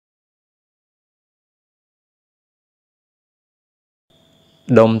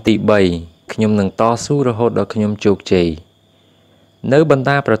ដុំទី3ខ្ញុំនឹងតស៊ូរហូតដល់ខ្ញុំជោគជ័យនៅបណ្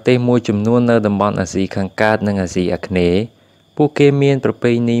ដាប្រទេសមួយចំនួននៅតំបន់អាស៊ីខាងកើតនិងអាស៊ីអាគ្នេយ៍ពួកគេមានប្រ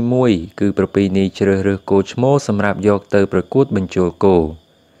ពៃណីមួយគឺប្រពៃណីជ្រើសរើសគោឈ្មោលសម្រាប់យកទៅប្រកួតបញ្ចូលគោ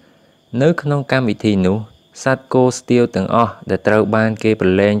នៅក្នុងកម្មវិធីនោះសត្វគោស្ទាវទាំងអស់ដែលត្រូវបានគេប្រ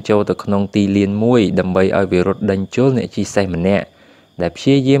ឡែងចូលទៅក្នុងទីលានមួយដើម្បីឲ្យវារត់ដេញជល់អ្នកជិះសេះម្នាក់ដែលព្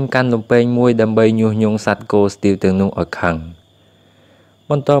យាយាមកាន់លំពែងមួយដើម្បីញុះញង់សត្វគោស្ទាវទាំងនោះឲ្យខឹង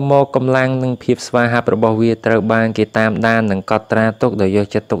បន្ទាប់មកកម្លាំងនិងភាពស្វាហាប់របស់វាត្រូវបានគេតាមដាននិងកត់ត្រាទុកដោយយក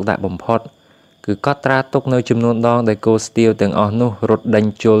ចិត្តទុកដាក់បំផុតគឺកត់ត្រាទុកនៅចំនួនដងដែលគោស្ទាវទាំងអស់នោះរត់ដេញ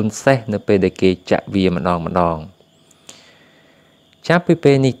ជល់សេះនៅពេលដែលគេចាក់វាម្ដងចាប់ពី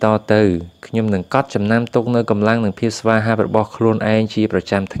ពេលនេះតទៅខ្ញុំនឹងកត់ចំណាំទុកនៅកម្លាំងនិងភាពស្វាហាប់របស់ខ្លួនឯងជាប្រ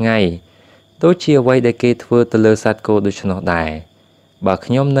ចាំថ្ងៃដូចជាអ្វីដែលគេធ្វើទៅលើសត្វគោដូច្នោះដែរបើ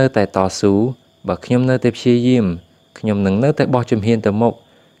ខ្ញុំនៅតែតស៊ូបើខ្ញុំនៅតែព្យាយាមខ្ញុំនឹងនៅតែបោះជំហានទៅមុខ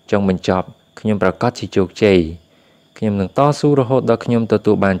ចុងបញ្ចប់ខ្ញុំប្រកាសជាជោគជ័យខ្ញុំនឹងតស៊ូរហូតដល់ខ្ញុំទ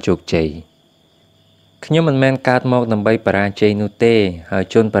ទួលបានជោគជ័យខ្ញុំមិនមែនកើតមកដើម្បីបរាជ័យនោះទេហើយ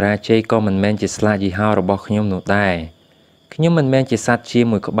ជនបរាជ័យក៏មិនមែនជាស្លាកយីហោរបស់ខ្ញុំនោះដែរខ្ញុំមិនមែនជាសត្វជា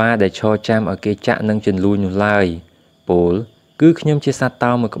មួយក្បាលដែលឈរចាំឲ្យគេចាក់នឹងជន្លួយនោះឡើយពោលគឺខ្ញុំជាសត្វ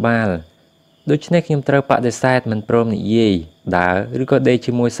តោមួយក្បាលដូច្នេះខ្ញុំត្រូវបដិសេធមិនព្រមនិយាយដើរឬក៏ដេក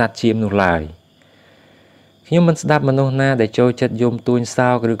ជាមួយសត្វជៀមនោះឡើយខ្ញុំមិនស្ដាប់មនុស្សណាដែលចូលចិត្តយំទួញសោ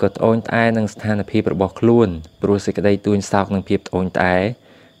កឬក៏ត្អូញត្អែនឹងស្ថានភាពរបស់ខ្លួនព្រោះសេចក្តីទួញសោកនិងភាពត្អូញត្អែ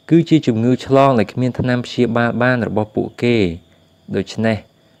គឺជាជំងឺឆ្លងដែលគ្មានថ្នាំព្យាបាលបានរបស់ពួកគេដូច្នេះ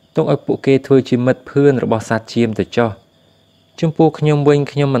ទុកឲ្យពួកគេធ្វើជាមិត្តភឿនរបស់សត្វជៀមទៅចុះចំពោះខ្ញុំវិញ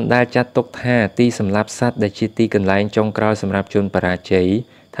ខ្ញុំមិនដែលចាត់ទុកថាទីសម្លាប់សត្វដែលជាទីកន្លែងចុងក្រោយសម្រាប់ជនបរាជ័យ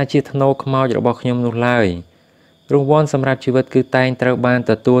ថាជាធ្នូខ្មោចរបស់ខ្ញុំនោះឡើយរង្វាន់សម្រាប់ជីវិតគឺតែងត្រូវបាន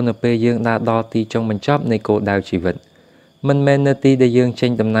ទទួលនៅពេលយើងដើរដល់ទីចុងបញ្ចប់នៃគោលដៅជីវិតមិនមែននៅទីដែលយើងចេ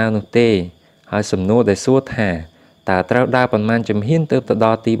ញដំណើរនោះទេហើយសំណួរដែលសួរថាតើត្រូវដើរប៉ុន្មានជំហានទើបទៅដ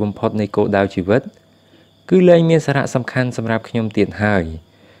ល់ទីបំផុតនៃគោលដៅជីវិតគឺលែងមានសារៈសំខាន់សម្រាប់ខ្ញុំទៀតហើយ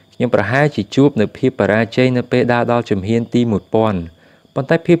ខ្ញុំប្រហែលជាជួបនៅភាពបរាជ័យនៅពេលដើរដល់ជំហានទី1000ប៉ុន្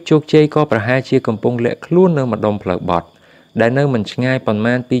តែភាពជោគជ័យក៏ប្រហែលជាកំពុងលាក់ខ្លួននៅម្ដុំផ្លូវបត់ដែលនៅមិនឆ្ងាយប៉ុន្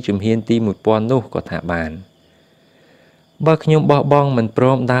មានពីជំហានទី1000នោះក៏ថាបានបើខ្ញុំបោះបង់មិនព្រ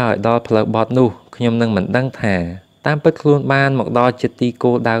មដើរឲ្យដល់ផ្លូវបត់នោះខ្ញុំនឹងមិនដឹងថាតាមពិតខ្លួនបានមកដល់ជិតទី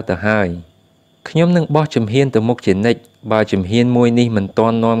គោលដៅទៅហើយខ្ញុំនឹងបោះជំហានទៅមុខជានិច្ចបើជំហានមួយនេះមិនទា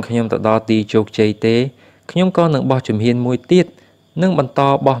ន់នាំខ្ញុំទៅដល់ទីជោគជ័យទេខ្ញុំក៏នឹងបោះជំហានមួយទៀតនិងបន្ត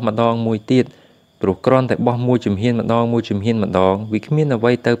បោះម្ដងមួយទៀតព្រោះគ្រាន់តែបោះមួយជំហានម្ដងវាគ្មានអ្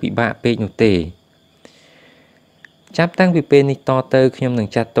វីទៅពិបាកពេកនោះទេចាប់តាំងពីពេលនេះតទៅខ្ញុំនឹង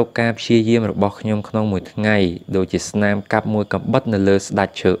ចាត់ទុកការព្យាយាមរបស់ខ្ញុំក្នុងមួយថ្ងៃដូចជាស្នាមកាប់មួយកាំបិតនៅលើស្ដា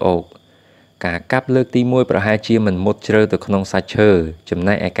ច់ឈើអូកការកាប់លើកទី1ប្រហែលជាមិនមុតជ្រៅទៅក្នុងសាច់ឈើចំ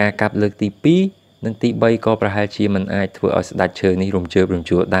ណែកឯការកាប់លើកទី2និងទី3ក៏ប្រហែលជាមិនអាចធ្វើឲ្យស្ដាច់ឈើនេះរំជើបរំ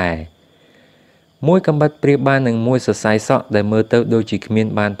ជួលដែរមួយកាំបិតប្រៀបបាននឹងមួយសរសៃសក់ដែលមើលទៅដូចជាគ្មាន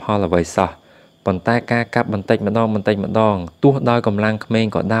បានផលអ្វីសោះប៉ុន្តែការកាប់បន្តិចម្ដងទោះដោយកម្លាំងក្មេង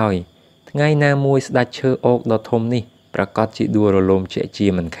ក៏ដោយថ្ងៃណាមួយស្ដាច់ឈើអូកដ៏ធំនេះប្រកាសជាដួលរលំជាក់ជា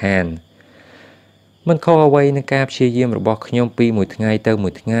មិនខានមិនខុសអ្វីនឹងការព្យាយាមរបស់ខ្ញុំពីមួយថ្ងៃទៅមួ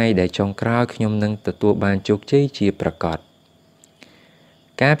យថ្ងៃដែលចុងក្រោយខ្ញុំនឹងទទួលបានជោគជ័យជាប្រកប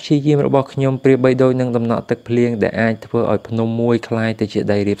ការព្យាយាមរបស់ខ្ញុំប្រៀបបីដូចនឹងដំណក់ទឹកភ្លៀងដែលអាចធ្វើឲ្យភ្នំមួយคล้ายទៅជា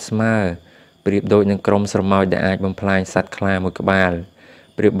ដីរាបស្មើប្រៀបដូចនឹងក្រុមស្រមោចដែលអាចបំផ្លាញសត្វខ្លាមួយក្បាល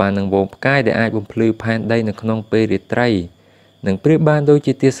ប្រៀបបាននឹងវងផ្កាយដែលអាចបំភ្លឺផែនដីនៅក្នុងពេលរាត្រីនិងប្រៀបបានដូច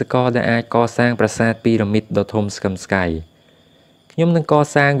ជាទាសករដែលអាចកសាងប្រាសាទពីរ៉ាមីតដ៏ធំស្កឹមស្កៃខ្ញុំនឹងក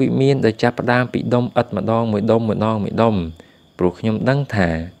សាងវិមានដែលចាប់ផ្ដើមពីដុំឥដ្ឋម្ដងមួយដុំព្រោះខ្ញុំដឹងថា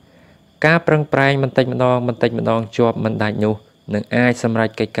ការប្រឹងប្រែងបន្តិចម្ដងជាប់មិនដាច់នោះនឹងអាចសម្រេច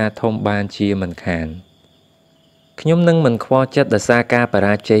កិច្ចការធំបានជាមិនខានខ្ញុំនឹងមិនខ្វល់ចិត្តដោយសារការប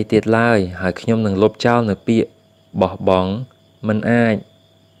រាជ័យទៀតឡើយហើយខ្ញុំនឹងលុបចោលនៅពាក្យបោះបង់មិនអាច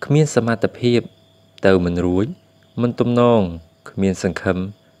គ្មានសមត្ថភាពទៅមិនរួចមិនទំនងគ្មានសង្ឃឹម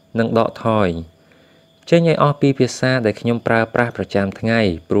និងដកថយចេញឲ្យអស់ពីភាសាដែលខ្ញុំប្រើប្រាស់ប្រចាំថ្ងៃ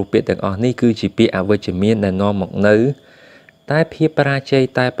ព្រោះពាក្យទាំងអស់នេះគឺជាពាក្យអវិជ្ជមានដែលនាំមកនៅតែភាពបរាជ័យ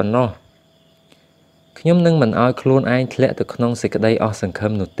តែប៉ុណ្ណោះខ្ញុំនឹងមិនឲ្យខ្លួនឯងធ្លាក់ទៅក្នុងសេចក្តីអស់សង្ឃឹ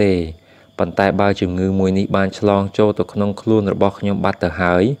មនោះទេប៉ុន្តែបើជំងឺមួយនេះបានឆ្លងចូលទៅក្នុងខ្លួនរបស់ខ្ញុំបាត់ទៅ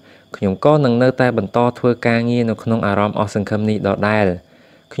ហើយខ្ញុំក៏នឹងនៅតែបន្តធ្វើការងារនៅក្នុងអារម្មណ៍អស់សង្ឃឹមនេះដដែល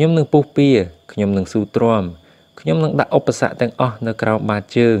ខ្ញុំនឹងពុះពៀខ្ញុំនឹងស៊ូទ្រាំខ្ញុំនឹងដាក់ឧបសគ្គទាំងអស់នៅក្រោមបាត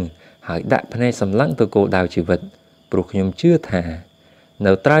ជើងហើយដាក់ភ្នែកសម្លឹងទៅគោលដៅជីវិតព្រោះខ្ញុំជឿថា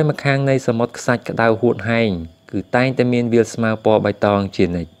នៅត្រើយម្ខាងនៃសមុទ្រខ្សាច់ក្តៅហួតហែងគឺតែងតែមានវាលស្មៅពណ៌បៃតងជា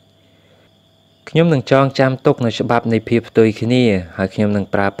និច្ច ខ្ញុំនឹងចងចាំទុកនៅច្បាប់នៃភាពផ្ទុយគ្នាហើយខ្ញុំនឹង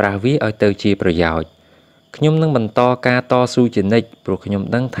ប្រើប្រាស់វាឲ្យទៅជាប្រយោជន៍ខ្ញុំនឹងបន្តការតស៊ូជានិច្ចព្រោះខ្ញុំ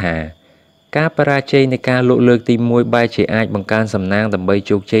ដឹងថាការបរាជ័យនៃការលក់លើកទី1បែរជាអាចបង្កើនសំណាងដើម្បី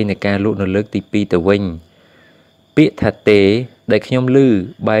ជោគជ័យនៃការលក់នៅលើកទី2ទៅវិញពាក្យថាទេដែលខ្ញុំឮ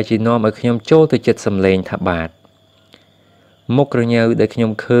បែរជានាំឲ្យខ្ញុំចូលទៅចិត្តសំឡេងថាបាទមុខរញ៉ូវដែលខ្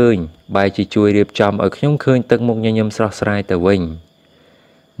ញុំឃើញបែរជាជួយរៀបចំឲ្យខ្ញុំឃើញទឹកមុខញញឹមស្រស់ស្រាយទៅវិញ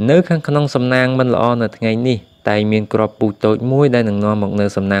នៅខាងក្នុងសំណាងមិនល្អនៅថ្ងៃនេះតែមានគ្រាប់ពូជតូចមួយដែលនឹងនាំមកនៅ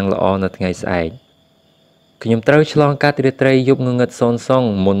សំណាងល្អនៅថ្ងៃស្អែកខ្ញុំត្រូវឆ្លងកាត់រាត្រីយប់ងងឹតសូន្យសង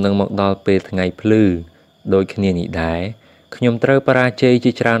មុននឹងមកដល់ពេលថ្ងៃភ្លឺដូចគ្នានេះដែរខ្ញុំត្រូវបរាជ័យ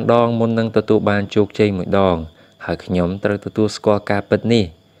ជាច្រើនដងមុននឹងទទួលបានជោគជ័យមួយដងហើយខ្ញុំត្រូវទទួលស្គាល់ការពិតនេះ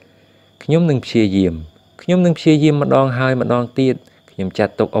ខ្ញុំនឹងព្យាយាមម្ដងហើយម្ដងទៀតខ្ញុំចា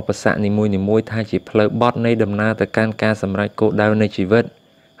ត់ទុកឧបសគ្គនីមួយៗថាជាផ្លូវបត់នៃដំណើរទៅកាន់ការសម្រេចគោលដៅនៃជីវិត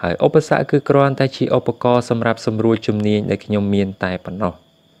ហើយឧបសគ្គគឺគ្រាន់តែជាឧបករណ៍សម្រាប់សម្រួលជំនាញដែលខ្ញុំមានតែប៉ុណ្ណោះ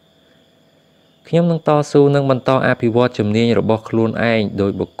ខ្ញុំនឹងតស៊ូនិងបន្តអភិវឌ្ឍជំនាញរបស់ខ្លួនឯងដោ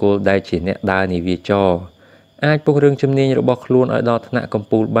យបុគ្គលដែលជាអ្នកដើរនាវាចរអាចពង្រឹងជំនាញរបស់ខ្លួនឲ្យដល់ថ្នាក់កំ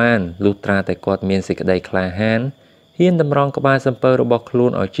ពូលបានលុះត្រាតែគាត់មានសេចក្តីក្លាហានហ៊ានតម្រង់ក្បាលសំពៅរបស់ខ្លួ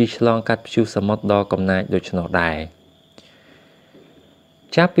នឲ្យជិះឆ្លងកាត់ព្យុះសមុទ្រដ៏កំណាចដូច្នោះដែរ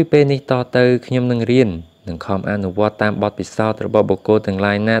ចាប់ពីពេលនេះតទៅខ្ញុំនឹងរៀននិងខំអនុវត្តតាមបទពិសោធន៍របស់បុគ្គលទាំង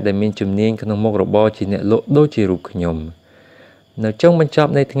ឡាយណាដែលមានជំនាញក្នុងមុខរបរជាអ្នកលក់ដូចជារូបខ្ញុំនៅចុងបញ្ច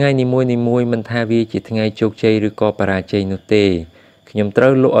ប់នៃថ្ងៃនីមួយៗមិនថាវាជាថ្ងៃជោគជ័យឬក៏បរាជ័យនោះទេខ្ញុំត្រូ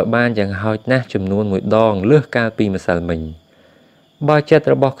វលក់ឲ្យបានយ៉ាងហោចណាស់ចំនួន1ដងលើសកាលពីម្សិលមិញបើចិត្ត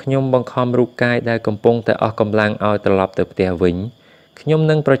របស់ខ្ញុំបង្ខំរូបកាយដែលកំពុងតែអស់កម្លាំងឲ្យត្រឡប់ទៅផ្ទះវិញខ្ញុំ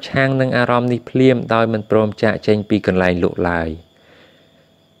នឹងប្រឆាំងនឹងអារម្មណ៍នេះភ្លាមដោយមិនព្រមចាកចេញពីកន្លែងលក់ឡើយ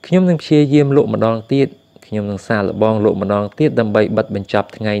ខ្ញុំនឹងព្យាយាមលក់ម្ដងទៀតខ្ញុំនឹងសាកល្បងលក់ម្ដងទៀតដើម្បីបិទបញ្ចប់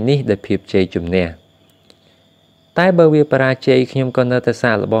ថ្ងៃនេះដោយភាពជ័យជំនះតែបើវាបរាជ័យខ្ញុំក៏នៅតែ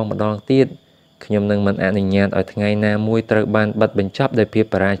សាកល្បងម្ដងទៀតខ្ញុំនឹងមិនអនុញ្ញាតឲ្យថ្ងៃណាមួយត្រូវបានបិទបញ្ចប់ដោយភាព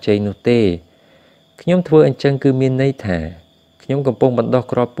បរាជ័យនោះទេខ្ញុំធ្វើអញ្ចឹងគឺមានន័យថាខ្ញុំកំពុងបណ្ដោះ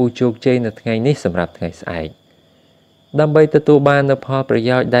គ្រាប់ពូជជោគជ័យនៅថ្ងៃនេះសម្រាប់ថ្ងៃស្អែកដើម្បីទទួលបាននូវផលប្រ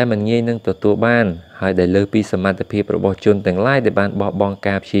យោជន៍ដែលមិនងាយនឹងទទួលបានហើយដែលលើសពីសមត្ថភាពរបស់ជនទាំងឡាយដែលបានបោះបង់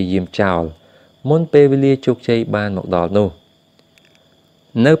ការព្យាយាមចោលមុនពេលវេលាជោគជ័យបានមកដល់នោះ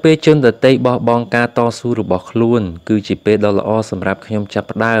នៅពេលជនដទៃបោះបង់ការតស៊ូរបស់ខ្លួនគឺជាពេលដ៏ល្អសម្រាប់ខ្ញុំចាប់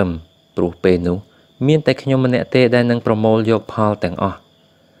ផ្ដើមព្រោះពេលនោះមានតែខ្ញុំម្នាក់ទេដែលនឹងប្រមូលយកផលទាំងអស់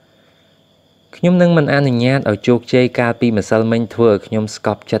ខ្ញុំនឹងមិនអនុញ្ញាតឲ្យជោគជ័យកាលពីម្សិលមិញធ្វើឲ្យខ្ញុំស្ក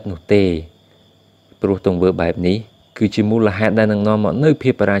ប់ចិត្តនោះទេព្រោះទង្វើបែបនេះគឺជាមូលហេតុដែលនឹងនាំមកនូវភា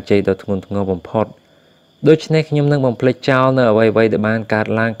ពបរាជ័យដ៏ធ្ងន់ធ្ងរបំផុតដូច្នេះខ្ញុំនឹងបំភ្លេចចោលនៅអ្វីៗដែលបានកើត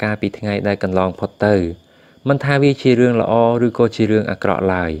ឡើងកាលពីថ្ងៃដែលកន្លងផុតទៅមិនថាវាជារឿងល្អឬក៏ជារឿងអាក្រក់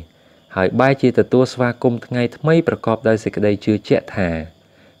ឡើយហើយបែរជាទទួលស្វាគមន៍ថ្ងៃថ្មីប្រកបដោយសេចក្តីជឿជាក់ថា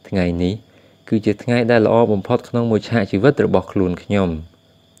ថ្ងៃនេះគឺជាថ្ងៃដែលល្អបំផុតក្នុងមួយឆាកជីវិតរបស់ខ្លួនខ្ញុំ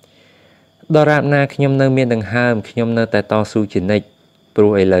ដរាបណាខ្ញុំនៅមានដង្ហើមខ្ញុំនៅតែតស៊ូជានិច្ចព្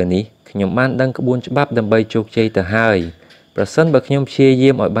រោះឥឡូវនេះខ្ញុំបានដឹងក្បួនច្បាប់ដើម្បីជោគជ័យទៅហើយប្រសិនបើខ្ញុំព្យាយា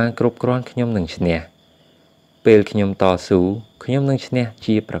មឲ្យបានគ្រប់គ្រាន់ខ្ញុំនឹងឈ្នះពេលខ្ញុំតស៊ូខ្ញុំនឹងឈ្នះ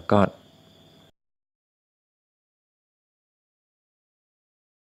ជាប្រាកដ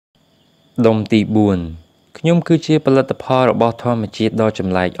ដុំទី4ខ្ញុំគឺជាផលិតផលរបស់ធម្មជាតិដ៏ច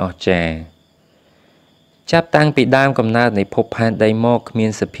ម្លែកអស្ចារ្យចាប់តាំងពីដើមកំណើតនៃភពផែនដីមកគ្មា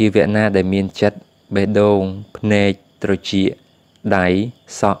នសភាវៈណាដែលមានចិត្តបេះដូងភ្នែកត្រចៀកដៃ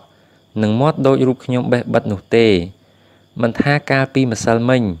សក់និងមាត់ដូចរូបខ្ញុំបេះបិទនោះទេមិនថាកាលពីម្សិល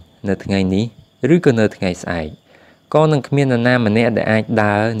មិញនៅថ្ងៃនេះឬក៏នៅថ្ងៃស្អែកក៏នឹងគ្មាននរណាម្នាក់ដែលអាច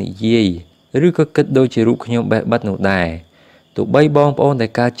ដើរនិយាយឬក៏គិតដូចជារូបខ្ញុំបេះបិទនោះដែរទោះបីបងប្អូនដែ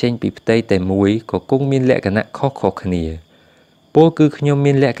លកើតចេញពីផ្ទៃតែមួយក៏គង់មានលក្ខណៈខុសៗគ្នាពោលគឺខ្ញុំ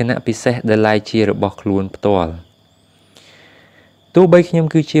មានលក្ខណៈពិសេសដែលឡាយជារបស់ខ្លួនផ្ទាល់ទោះបីខ្ញុំ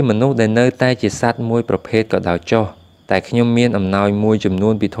គឺជាមនុស្សដែលនៅតែជាសត្វមួយប្រភេទក៏ដោយចុះតែខ្ញុំមានអំណោយមួយចំនួ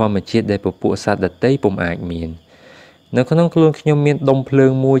នពីធម្មជាតិដែលពពួកសត្វដទៃពុំអាចមាននៅក្នុងខ្លួនខ្ញុំមានដុំភ្លើ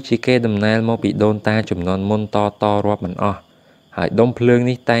ងមួយជាកេរដំណែលមកពីដូនតាជំនាន់មុនតរាប់មិនអស់ហើយដុំភ្លើង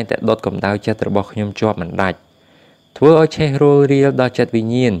នេះតែងតែដុតកម្ដៅចិត្តរបស់ខ្ញុំជាប់មិនដាច់ធ្វើឲ្យឆេះរោលរៀលដល់ចិត្តវិ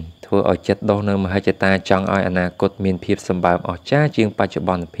ញ្ញាណធ្វើឲ្យចិត្តដុសនៅមហិច្ឆតាចង់ឲ្យអនាគតមានភាពសម្បើមអស្ចារ្យជាងបច្ចុប្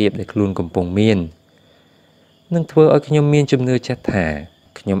បន្នភាពដែលខ្លួនកំពុងមាននឹងធ្វើឲ្យខ្ញុំមានជំនឿចិត្តថា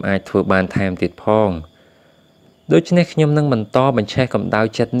ខ្ញុំអាចធ្វើបានថែមទៀតផងដូច្នេះខ្ញុំនឹងបន្តបញ្ឆេះកម្ដៅ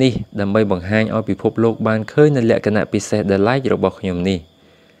ចិត្តនេះដើម្បីបង្ហាញឲ្យពិភពលោកបានឃើញនូវលក្ខណៈពិសេសដែលឡែករបស់ខ្ញុំនេះ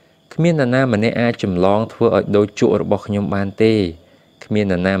គ្មាននរណាម្នាក់អាចចម្លងធ្វើឲ្យដូចជក់របស់ខ្ញុំបានទេគ្មាន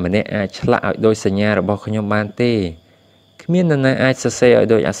នរណាម្នាក់អាចឆ្លាក់ឲ្យដូចសញ្ញារបស់ខ្ញុំបានទេ គ្មាននរណាអាចសរសេរឲ្យ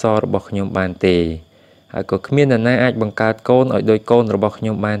ដូចអក្សររបស់ខ្ញុំបានទេហើយក៏គ្មាននរណាអាចបង្កើតកូនឲ្យដូចកូនរបស់ខ្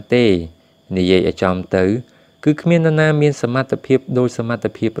ញុំបានទេនិយាយឲ្យចំទៅគឺគ្មាននរណាមានសមត្ថភាពដូចសមត្ថ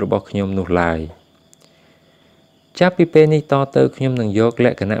ភាពរបស់ខ្ញុំនោះឡើយចាប់ពីពេលនេះតទៅខ្ញុំនឹងយកល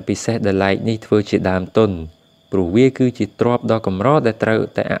ក្ខណៈពិសេសដែលឡែកនេះធ្វើជាដើមទុនព្រោះវាគឺជាទ្រព្យដ៏កម្រដែលត្រូវ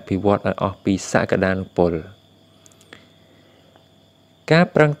តែអភិវឌ្ឍឲ្យអស់ពីសក្តានុពលការ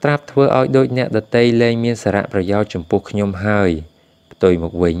ប្រឹងត្រាប់ធ្វើឲ្យដូចអ្នកដទៃលែងមានសារៈប្រយោជន៍ចំពោះខ្ញុំហើយផ្ទុយម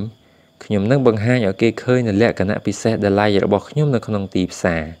កវិញខ្ញុំនឹងបង្ហាញឲ្យគេឃើញនូវលក្ខណៈពិសេសដែលឡែករបស់ខ្ញុំនៅក្នុងទីផ្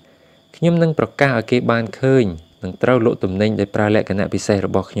សារខ្ញុំនឹងប្រកាសឲ្យគេបានឃើញនឹងត្រូវលក់ទំនិញដោយប្រើលក្ខណៈពិសេសរ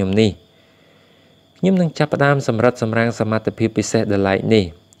បស់ខ្ញុំនេះខ្ញុំនឹងចាប់ផ្ដើមសម្រិតសម្រាំងសមត្ថភាពពិសេសដែលឡែកនេះ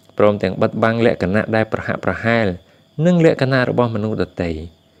ព្រមទាំងបិទបាំងលក្ខណៈដែលប្រហាក់ប្រហែលនិងលក្ខណៈរបស់មនុស្សដទៃ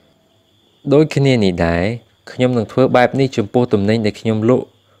ដូចគ្នានេះដែរខ្ញុំនឹងធ្វើបែបនេះចំពោះទំនិញដែលខ្ញុំលក់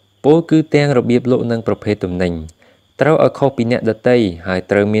ពោលគឺទាំងរបៀបលក់និងប្រភេទទំនិញត្រូវឲ្យខុសពីអ្នកដទៃហើយ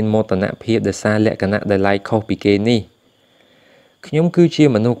ត្រូវមានមោទនភាពដោយសារលក្ខណៈដែលឡែកខុសពីគេនេះខ្ញុំគឺជា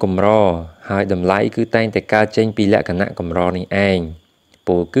មនុស្សកម្រហើយតម្លៃគឺតែងតែកើតចេញពីលក្ខណៈកម្រនេះឯង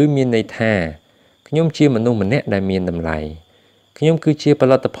ពោលគឺមានន័យថាខ្ញុំជាមនុស្សម្នាក់ដែលមានតម្លៃខ្ញុំគឺជាផ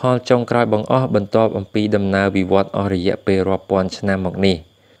លិតផលចុងក្រោយបង្អស់បន្ទាប់អំពីដំណើរវិវត្តន៍អស់រយៈពេលរាប់ពាន់ឆ្នាំមកនេះ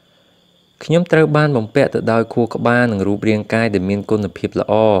ខ្ញុំត្រូវបានបំពាក់ទៅដោយខួរក្បាលនិងរូបរាងកាយដែលមានគុណភាពល្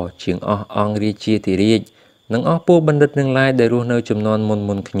អជាងអស់អង្គរាជាធិរាជនិងអស់ពួកបណ្ឌិតទាំងឡាយដែលរស់នៅជំនាន់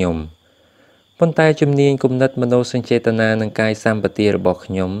មុនខ្ញុំប៉ុន្តែជំនាញគំនិតមនោសញ្ចេតនានិងកាយសម្បទារបស់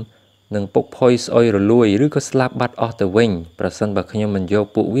ខ្ញុំនឹងពុកផុយស្អុយរលួយឬក៏ស្លាប់បាត់អស់ទៅវិញប្រសិនបើខ្ញុំមិនយក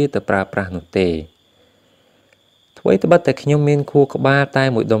ពួកវាទៅប្រើប្រាស់នោះទេអ្វីត្បិតតែខ្ញុំមានខួរក្បាលតែ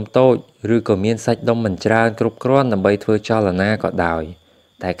មួយដុំតូចឬក៏មានសាច់ដុំមិនច្រើនគ្រប់គ្រាន់ដើម្បីធ្វើចលនាក៏ដោយ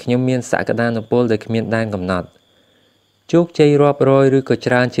តែខ្ញុំមានសក្តានុពលដែលគ្មានដែនកំណត់ជោគជ័យរាប់រយឬក៏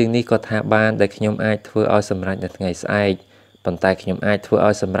ច្រើនជាងនេះក៏ថាបានដែលខ្ញុំអាចធ្វើឲ្យសម្រេចនៅថ្ងៃស្អែកប៉ុន្តែខ្ញុំអាចធ្វើ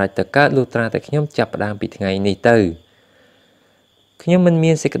ឲ្យសម្រេចទៅកើតលុះត្រាតែខ្ញុំចាប់ផ្ដើមពីថ្ងៃនេះទៅខ្ញុំមិន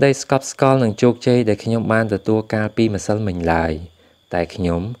មានសេចក្តីស្កប់ស្កល់នឹងជោគជ័យដែលខ្ញុំបានទទួលកាលពីម្សិលមិញឡើយតែខ្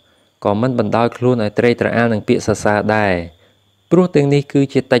ញុំក៏មិនបណ្ដោយខ្លួនឲ្យត្រេកត្រអាលនឹងពាក្យសរសើរដែរព្រោះទាំងនេះគឺ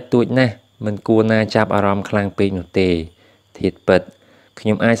ជាតិចតួចណាស់មិនគួរណាចាប់អារម្មណ៍ខ្លាំងពេកនោះទេធាតុពិតខ្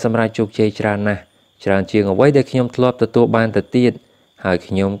ញុំអាចសម្រេចជោគជ័យច្រើនណាស់ច្រើនជាងអ្វីដែលខ្ញុំធ្លាប់ទទួលបានទៅទៀតហើយ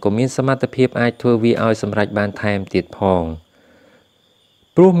ខ្ញុំក៏មានសមត្ថភាពអាចធ្វើវាឲ្យសម្រេចបានថែមទៀតផង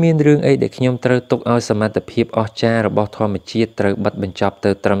ព្រោះមានរឿងអីដែលខ្ញុំត្រូវទុកឲ្យសមត្ថភាពអស្ចារ្យរបស់ធម្មជាតិត្រូវបិទបញ្ចប់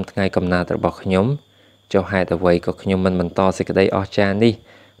ទៅត្រឹមថ្ងៃកំណើតរបស់ខ្ញុំចុះហេតុអ្វីក៏ខ្ញុំមិនបន្តសេចក្តីអស្ចារ្យនេះ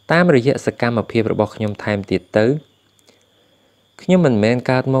តាមរយៈសកម្មភាពរបស់ខ្ញុំថែមទៀតទៅខ្ញុំមិនមែន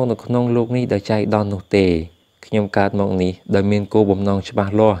កើតមកនៅក្នុងโลกនេះដោយចៃដន្យនោះទេខ្ញុំកើតមកនេះដោយមានគោលបំណងច្បា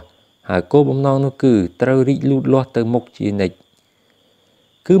ស់លាស់ហើយគោលបំណងនោះគឺត្រូវរីកលូតលាស់ទៅមុខជានិច្ច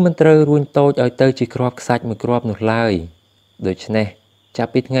គឺមិនត្រូវរួញតូចឲ្យទៅជាគ្រាប់ខ្សាច់មួយគ្រាប់នោះឡើយដូច្នេះចា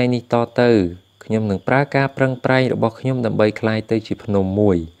ប់ពីថ្ងៃនេះតទៅខ្ញុំនឹងប្រើការប្រឹងប្រែងរបស់ខ្ញុំដើម្បីក្លាយទៅជាភ្នំ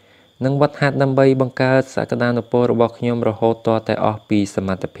មួយនិងវឹកហាត់ដើម្បីបង្កើតសក្តានុពលរបស់ខ្ញុំរហូតទាល់តែអស់ពីសម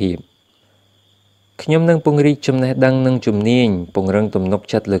ត្ថភាពខ្ញុំនឹងពង្រីកចំណេះដឹងនិងជំនាញពង្រឹងទំនុក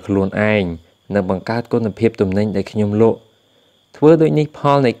ចិត្តលើខ្លួនឯងនិងបង្កើតគុណភាពទំនិញដែលខ្ញុំលក់ធ្វើដូចនេះផ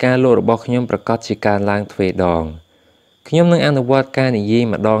លនៃការលក់របស់ខ្ញុំប្រកាសជាកើនឡើងទ្វេដងខ្ញុំនឹងអនុវត្តការនិយាយ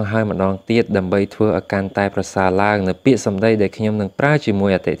ម្ដងហើយម្ដងទៀតដើម្បីធ្វើឲ្យកាន់តែប្រសើរឡើងនៅពាក្យសម្ដីដែលខ្ញុំនឹងប្រើជាមួ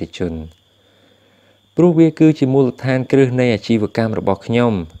យអតិថិជនព្រោះវាគឺជាមូលដ្ឋានគ្រឹះនៃអាជីវកម្មរបស់ខ្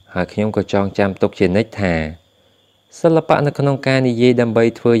ញុំហើយខ្ញុំក៏ចងចាំទុកជានិច្ចថាសិល្បៈនៅក្នុងការនិយាយដើម្បី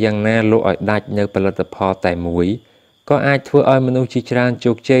ធ្វើយ៉ាងណាលក់ឲ្យដាច់នៅផលិតផលតែមួយក៏អាចធ្វើឲ្យមនុស្សជាច្រើន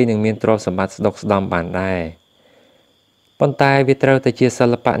ជោគជ័យនិងមានទ្រព្យសម្បត្តិស្ដុកស្ដំបានដែរប៉ុន្តែវាត្រូវតែជាសិ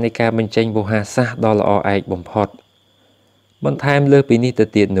ល្បៈនៃការបញ្ចេញវោហារសាស្ត្រដ៏ល្អឯកបំផុតបន្ថែមលើសពីនេះទៅ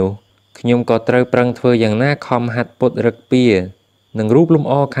ទៀតនោះខ្ញុំក៏ត្រូវប្រឹងធ្វើយ៉ាងណាខំហាត់ពុតរឹកពៀនិងរូបលំ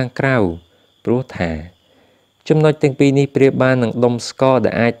អខាងក្រៅព្រោះថាចំណុចទាំងពីរនេះប្រៀបបាននឹងដុំស្ករ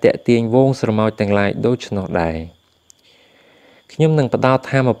ដែលអាចតាក់ទាញវងស្រមោចទាំងឡាយដូច្នោះដែរខ្ញុំនឹងផ្ដោត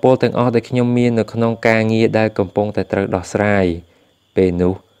ថាមពលទាំងអស់ដែលខ្ញុំមាននៅក្នុងការងារដែលកំពុងតែត្រូវដោះស្រាយពេល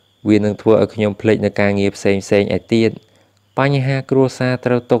នោះវានឹងធ្វើឲ្យខ្ញុំភ្លេចនៅការងារផ្សេងឯទៀតបញ្ហាគ្រួសារត្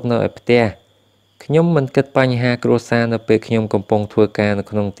រូវຕົកនៅឯផ្ទះខ្ញុំមិនគិតបញ្ហាគ្រួសារនៅពេលខ្ញុំកំពុងធ្វើការនៅ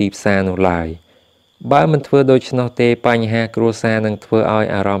ក្នុងទីផ្សារនោះឡើយបើមិនធ្វើដូច្នោះទេបញ្ហាគ្រួសារនឹងធ្វើឲ្យ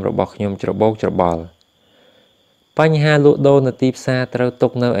អារម្មណ៍របស់ខ្ញុំច្របូកច្របល់បញ្ហាលក់ដូរនៅទីផ្សារត្រូវຕົ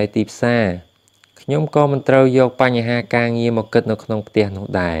កនៅឯទីផ្សារខ្ញុំក៏មិនត្រូវយកបញ្ហាការងារមកគិតនៅក្នុងផ្ទះនោះ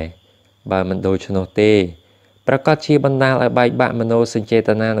ដែរបើមិនដូច្នោះទេប្រកាសជាបណ្ដាលឲ្យបែកបាក់មនោសញ្ចេត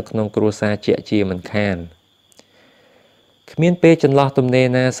នានៅក្នុងគ្រួសារជាមិនខាន គ្មានពេលចន្លោះទំនេរ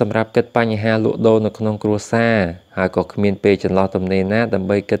ណាសម្រាប់គិតបញ្ហាលក់ដូរនៅក្នុងគ្រួសារហើយក៏គ្មានពេលចន្លោះទំនេរណាដើម្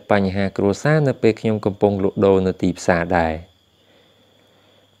បីគិតបញ្ហាគ្រួសារនៅពេលខ្ញុំកំពុងលក់ដូរនៅទីផ្សារដែរ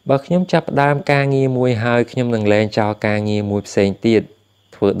បើខ្ញុំចាប់ផ្ដើមការងារមួយហើយខ្ញុំនឹងលែងចោលការងារមួយផ្សេងទៀត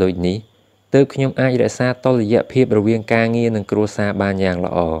ធ្វើដូចនេះទើបខ្ញុំអាចរក្សាតុល្យភាពរវាងការងារនិងគ្រួសារបានយ៉ាង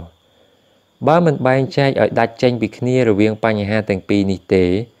ល្អបើមិនបែងចែកឲ្យដាច់ចេញពីគ្នារវាងបញ្ហាទាំងពីរនេះទេ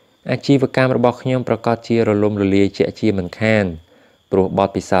អាជីវកម្មរបស់ខ្ញុំប្រកាសជារលំរលាយជាក់ជាមិនខានព្រោះបទ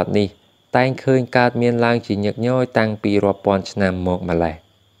ពិសោធន៍នេះតែងឃើញកើតមានឡើងជាញឹកញយតាំងពីរាប់ពាន់ឆ្នាំមកម្ល៉េះ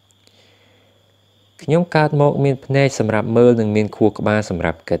ខ្ញុំកើតមកមានភ្នែកសម្រាប់មើលនិងមានខួរក្បាលសម្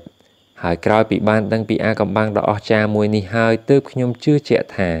រាប់គិតហើយក្រោយពីបានដឹងពីអាថ៌កំបាំងដ៏អស្ចារ្យមួយនេះហើយទើបខ្ញុំជឿជាក់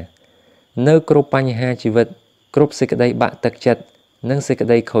ថានៅគ្រប់បញ្ហាជីវិតគ្រប់សេចក្តីបាក់ទឹកចិត្តនិងសេចក្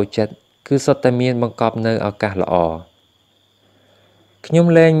តីខូចចិត្តគឺសុទ្ធតែមានបង្កប់នៅឱកាសល្អខ្ញុំ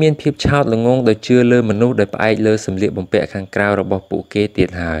លែងមានភាពឆោតល្ងង់ដោយជឿលើមនុស្សដែលផ្អែកលើសម្លៀកបំពាក់ខាងក្រៅរបស់ពួកគេទៀត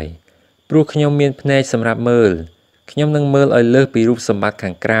ហើយព្រោះខ្ញុំមានភ្នែកសម្រាប់មើលខ្ញុំនឹងមើលឲ្យលើសពីរូបសម្បត្តិ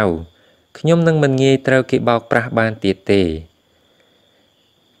ខាងក្រៅខ្ញុំនឹងមិនងាយត្រូវគេបោកប្រាស់បានទៀតទេ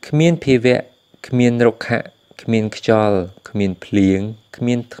គ្មានភាវៈគ្មានរុក្ខៈគ្មានខ្យល់គ្មានភ្លៀងគ្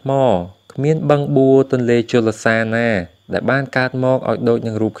មានថ្មគ្មានបឹងបួរទន្លេជលសាណាដែលបានកើតមកឲ្យដូច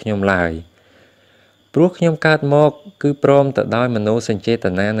នឹងរូបខ្ញុំឡើយព្រោះខ្ញុំកើតមកគឺព្រមទៅដោយមនោសញ្ចេត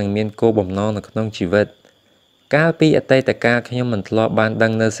នានិងមានគោលបំណងនៅក្នុងជីវិតកាលពីអតីតកាលខ្ញុំមិនធ្លាប់បានដឹ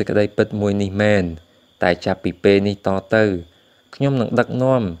ងនៅសេចក្តីពិតមួយនេះមែនតែចាប់ពីពេលនេះតទៅខ្ញុំនឹងដឹក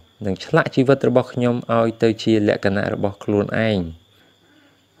នាំនិងឆ្លាក់ជីវិតរបស់ខ្ញុំឲ្យទៅជាលក្ខណៈរបស់ខ្លួនឯង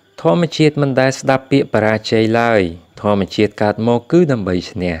ធម្មជាតិមិនដែលស្ដាប់ពាក្យបរាជ័យឡើយធម្មជាតិកើតមកគឺដើម្បី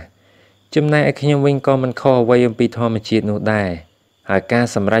ឈ្នះចំណែកឯខ្ញុំវិញក៏មិនខុសអ្វីអំពីធម្មជាតិនោះដែរហើយការ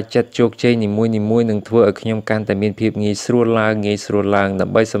សម្រេចចិត្តជោគជ័យនីមួយៗនឹងធ្វើឲ្យខ្ញុំកាន់តែមានភាពងាយស្រួលឡើងដើ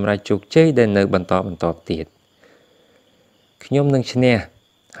ម្បីសម្រេចជោគជ័យដែលនៅបន្តទៀតខ្ញុំនឹងឈ្នះ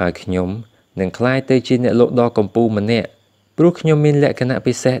ហើយខ្ញុំនឹងក្លាយទៅជាអ្នកលក់ដ៏កំពូលម្នាក់ព្រោះខ្ញុំមានលក្ខណៈ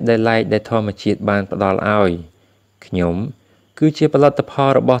ពិសេសដែលធម្មជាតិបានផ្ដល់ឲ្យខ្ញុំគឺជាផលិតផល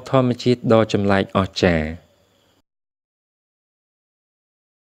របស់ធម្មជាតិដ៏ចម្លែកអស្ចារ្យ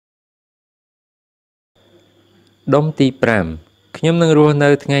ដុំទី5ខ្ញុំនឹងរស់នៅ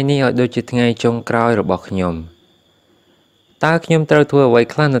ថ្ងៃនេះឲ្យដូចជាថ្ងៃចុងក្រោយរបស់ខ្ញុំតើខ្ញុំត្រូវធ្វើអ្វី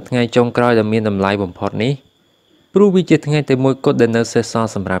ខ្លះនៅថ្ងៃចុងក្រោយដែលមានតម្លៃបំផុតនេះព្រោះវាជាថ្ងៃតែមួយគត់ដែលនៅសេសសល់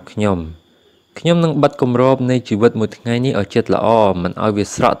សម្រាប់ខ្ញុំនឹងបិទគម្របនៃជីវិតមួយថ្ងៃនេះឲ្យចិត្តល្អមិនឲ្យវា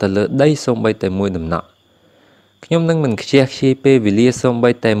ស្រក់ទៅលើដីសូម្បីតែមួយដំណក់ខ្ញុំនឹងមិនខ្ជះខ្ជាយពេលវេលាសូម្បី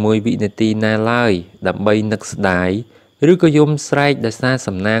តែមួយវិនាទីណាឡើយដើម្បីនឹកស្ដាយឬក៏យំស្រែកដោយសារ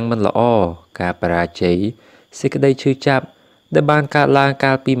សំណាងមិនល្អការបរាជ័យសេចក្តីឈឺចាប់ដែលបានកើតឡើង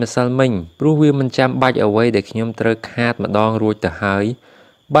កាលពីម្សិលមិញព្រោះវាមិនចាំបាច់អ្វីដែលខ្ញុំត្រូវខាតម្ដងរួចទៅហើយ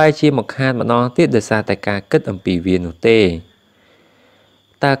បែរជាមកខាតម្ដងទៀតដោយសារតែការគិតអំពីវានោះទេ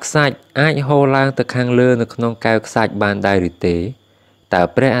តើខ្សាច់អាចហូរឡើងទៅខាងលើនៅក្នុងកែវខ្សាច់បានដែរឬទេតើ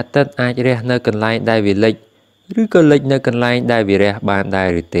ព្រះអាទិត្យអាចរះនៅកន្លែងដែលវាលិចឬក៏លិចនៅកន្លែងដែលវារះបានដែរ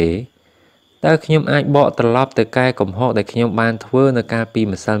ឬទេតើខ្ញុំអាចបកត្រឡប់ទៅកែកំហុសដែលខ្ញុំបានធ្វើនៅកាលពី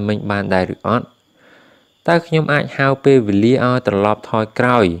ម្សិលមិញបានដែរឬអត់តើខ្ញុំអាចហៅពេលវេលាឲ្យត្រឡប់ថយក្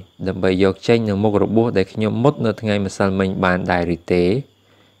រោយដើម្បីយកចេញនូវមុខរបួសដែលខ្ញុំមុតនៅថ្ងៃម្សិលមិញបានដែរឬទេ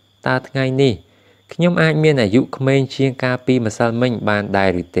តើថ្ងៃនេះខ្ញុំអាចមានអាយុក្មេងជាងកាលពីម្សិលមិញបានដែរ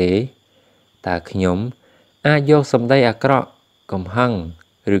ឬទេតើខ្ញុំអាចយកសម្ដីអាក្រក់កំហឹង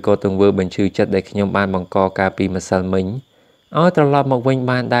ឬក៏ទង្វើបញ្ឈឺចិត្តដែលខ្ញុំបានបង្កកាលពីម្សិលមិញឲ្យត្រឡប់មកវិញ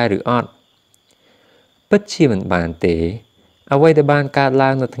បានដែរឬអត់ពិតជាមិនបានទេអ្វីដែលបានកើតឡើ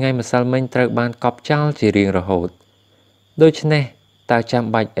ងនៅថ្ងៃម្សិលមិញត្រូវបានកប់ចោលជារៀងរហូតដូច្នេះតើចាំ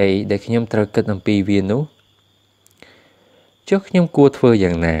បាច់អីដែលខ្ញុំត្រូវគិតអំពីវានោះចុះខ្ញុំគួរធ្វើ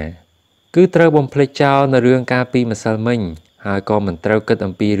យ៉ាងណាគឺត្រូវបំភ្លេចចោលនៅរឿងកាលពីម្សិលមិញហើយក៏មិនត្រូវគិត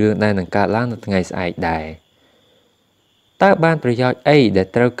អំពីរឿងដែលនឹងកើតឡើងនៅថ្ងៃស្អែកដែរតើបានប្រយោជន៍អីដែល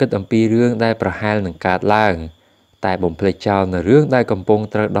ត្រូវគិតអំពីរឿងដែលប្រហែលនឹងកើតឡើងតែបំភ្លេចចោលនៅរឿងដែលកំពុង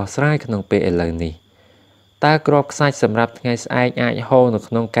ត្រូវដោះស្រាយក្នុងពេលឥឡូវនេះតើគ្រាប់ខ្សាច់សម្រាប់ថ្ងៃស្អែកអាចហូរនៅ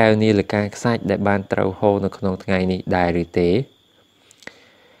ក្នុងកែវនីលកាខ្សាច់ដែលបានត្រូវហូរនៅក្នុងថ្ងៃនេះដែរឬទេ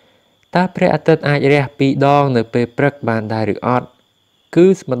តើព្រះអាទិត្យអាចរះ2 ដងនៅពេលព្រឹកបានដែរឬអត់គឺ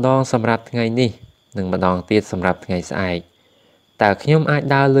ម្ដងសម្រាប់ថ្ងៃនេះនិងម្ដងទៀតសម្រាប់ថ្ងៃស្អែកតើខ្ញុំអាច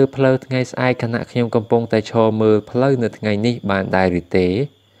ដើរលើផ្លូវថ្ងៃស្អែកខណៈខ្ញុំកំពុងតែឈរមើលផ្លូវនៅថ្ងៃនេះបានដែរឬទេ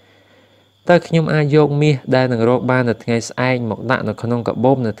តើខ្ញុំអាចយកមាសដែលនឹងរកបាននៅថ្ងៃស្អែកមកដាក់នៅក្នុងកា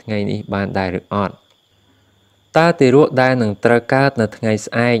បូបនៅថ្ងៃនេះបានដែរឬអត់តើទារកដែលនឹងត្រូវកើតនៅថ្ងៃ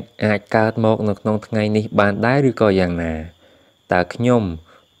ស្អែកអាចកើតមកនៅក្នុងថ្ងៃនេះបានដែរឬក៏យ៉ាងណាតើខ្ញុំ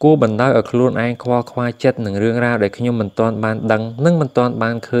គួរបណ្ដោយឲ្យខ្លួនឯងខ្វល់ខ្វាយចិត្តនឹងរឿងរ៉ាវដែលខ្ញុំមិនទាន់បានដឹងនិងមិនទាន់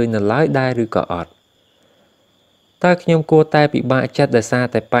បានឃើញនៅឡើយដែរឬក៏អត់ តើខ្ញុំគួរតែពិបាកចិត្តដោយសារ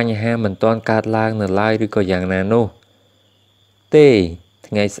តែបញ្ហាមិនទាន់កើតឡើងនៅឡើយឬក៏យ៉ាងណានោះទេ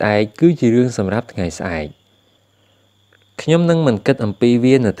ថ្ងៃស្អែកគឺជារឿងសម្រាប់ថ្ងៃស្អែកខ្ញុំនឹងមិនគិតអំពី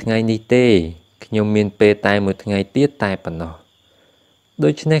វានៅថ្ងៃនេះទេខ្ញុំមានពេលតែមួយថ្ងៃទៀតតែប៉ុណ្ណោះដូ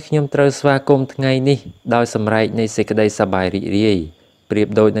ច្នេះខ្ញុំត្រូវស្វាគមន៍ថ្ងៃនេះដោយសម្រែកនៃសេចក្តីសប្បាយរីករាយប្រៀប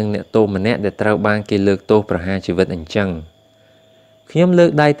ដូចនឹងអ្នកទោសម្នាក់ដែលត្រូវបានគេលើកទោសប្រហារជីវិតអញ្ចឹងខ្ញុំលើ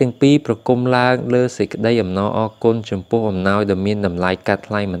កដៃទាំងពីរប្រគំឡើងលើសេចក្តីអំណរអរគុណចំពោះអំណោយដ៏មានតម្លៃកាត់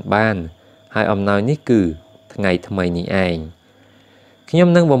ថ្លៃមិនបានហើយអំណោយនេះគឺថ្ងៃថ្មីនេះឯងខ្ញុំ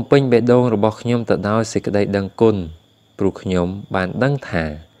នឹងបំពេញបេះដូងរបស់ខ្ញុំទៅដោយសេចក្តីដឹងគុណព្រោះខ្ញុំបានដឹងថា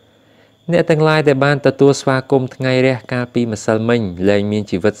អ្នកទាំងឡាយដែលបានទទួលស្វាគមន៍ថ្ងៃរះកាលពីម្សិលមិញលែងមាន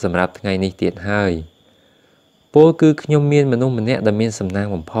ជីវិតសម្រាប់ថ្ងៃនេះទៀតហើយពោលគឺខ្ញុំមានមនុស្សម្នាក់ដែលមានសំណាង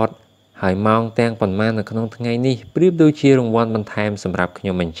បំផុតហើយម៉ោងទាំងប៉ុន្មាននៅក្នុងថ្ងៃនេះប្រៀបដូចជារង្វាន់បន្ថែមសម្រាប់ខ្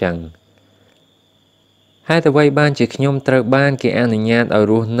ញុំអញ្ចឹងហេតុអ្វីបានជាខ្ញុំត្រូវបានគេអនុញ្ញាតឲ្យ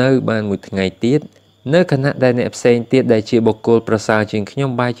រស់នៅបានមួយថ្ងៃទៀតនៅខណៈដែលអ្នកផ្សេងទៀតដែលជាបុគ្គលប្រសើរជាងខ្ញុំ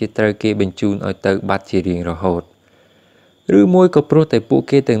បែរជាត្រូវគេបញ្ជូនឲ្យទៅបាត់ជារៀងរហូតឬមួយក៏ព្រោះតែពួក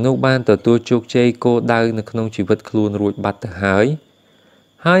គេទាំងនោះបានទទួលជោគជ័យគោលដៅនៅក្នុងជីវិតខ្លួនរួចបាត់ទៅហើយ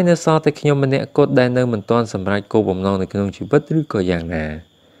នៅសល់តែខ្ញុំម្នាក់គត់ដែលនៅមិនទាន់សម្រេចគោលបំណងនៅក្នុងជីវិតឬក៏យ៉ាងណា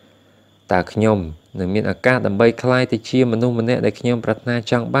តើខ្ញុំនឹងមានឱកាសដើម្បីក្លាយទៅជាមនុស្សម្នាក់ដែលខ្ញុំប្រាថ្នា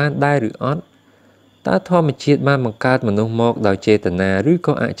ចង់បានដែរឬអត់តើធម្មជាតិបានបង្កើតមនុស្សមកដោយចេតនាឬ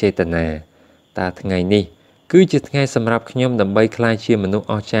ក៏អចេតនាតើថ្ងៃនេះគឺជាថ្ងៃសម្រាប់ខ្ញុំដើម្បីក្លាយជាមនុស្ស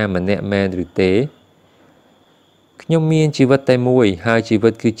អស្ចារ្យម្នាក់មែនឬទេខ្ញុំមានជីវិតតែមួយហើយជីវិ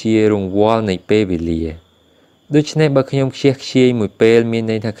តគឺជារង្វាល់នៃពេលវេលាដូច្នេះបើខ្ញុំខ្ជះខ្ជាយមួយពេលមាន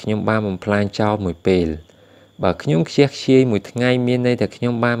ន័យថាខ្ញុំបានបំផ្លាញចោលមួយពេលបើខ្ញុំខ្ជះខ្ជាយមួយថ្ងៃមានន័យថាខ្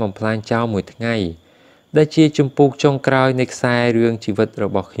ញុំបានបំផ្លាញចោលមួយថ្ងៃដែលជាជំពូកចុងក្រោយនៃខ្សែរឿងជីវិតរ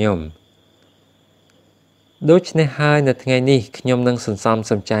បស់ខ្ញុំដូច្នេះហើយនៅថ្ងៃនេះខ្ញុំនឹងសន្សំ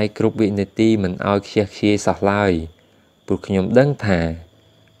សំចៃគ្រប់វិនាទីមិនឲ្យខ្ជះខ្ជាយសោះឡើយព្រោះខ្ញុំដឹងថា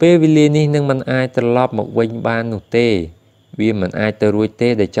ពេលវេលានេះនឹងមិនអាចត្រឡប់មកវិញបាននោះទេវាមិនអាចទៅរួចទេ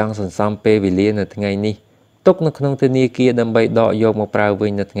ដែលចង់សន្សំពេលវេលានៅថ្ងៃនេះទុកនៅក្នុងធនាគារដើម្បីដកយកមកប្រើវិ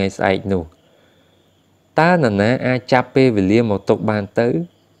ញនៅថ្ងៃស្អែកនោះតើនរណាអាចចាប់ពេលវេលាមកទុកបានទៅ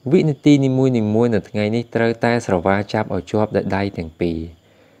វិនាទីនីមួយៗនៅថ្ងៃនេះត្រូវតែស្រវាចាប់ឲ្យជាប់ដោយដៃទាំងពីរ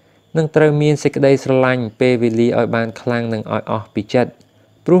នឹងត្រូវមានសេចក្តីស្រឡាញ់ពេលវេលាឲ្យបានខ្លាំងនិងឲ្យអស់ពីចិត្ត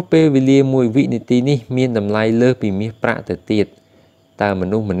ព្រោះពេលវេលាមួយវិនាទីនេះមានតម្លៃលើសពីមាសប្រាក់ទៅទៀតតើម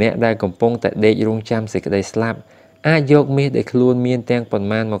នុស្សម្នាក់ដែលកំពុងតែដេករង់ចាំសេចក្តីស្លាប់អាចយកមាសដែលខ្លួនមានទាំងប៉ុន្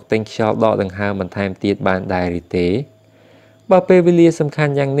មានមកទិញខ្យល់ដកដង្ហើមបន្ថែមទៀតបានដែរឬទេបើពេលវេលាសំខា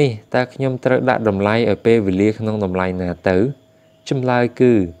ន់យ៉ាងនេះតើខ្ញុំត្រូវដាក់តម្លៃឲ្យពេលវេលាក្នុងតម្លៃណាទៅចម្លើយ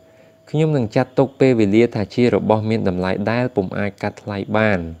គឺខ្ញុំនឹងចាត់ទុកពេលវេលាថាជារបស់មានតម្លៃដែលពុំអាចកាត់ថ្លៃ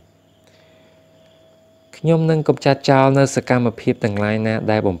បានខ្ញុំនឹងកម្ចាត់ចោលនៅសកម្មភាពទាំងឡាយណា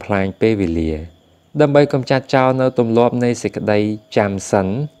ដែលបំផ្លាញពេលវេលាដើម្បីកម្ចាត់ចោលនៅទម្លាប់នៃសេចក្តីចាំសិន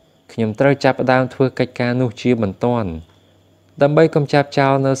ខ្ញុំត្រូវចាប់ផ្ដើមធ្វើកិច្ចការនោះជាបន្ទាន់ដើម្បីកម្ចាត់ចោ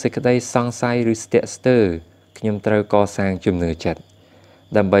លនៅសេចក្តីសង្ស័យឬស្ទាក់ស្ទើរខ្ញុំត្រូវកសាងជំនឿចិត្ត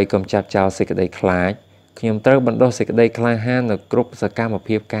ដើម្បីកម្ចាត់ចោលសេចក្តីខ្លាចខ្ញុំត្រូវបណ្ដុះសេចក្តីក្លាហាននៅគ្រប់សកម្ម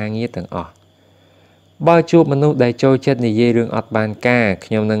ភាពការងារទាំងអស់បើជួបមនុស្សដែលចូលចិត្តនិយាយរឿងអត់បានការ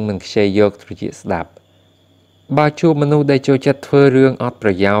ខ្ញុំនឹងមិនខ្ជិលយកត្រចៀកស្ដាប់បើជួបមនុស្សដែលចូលចិត្តធ្វើរឿងអត់ប្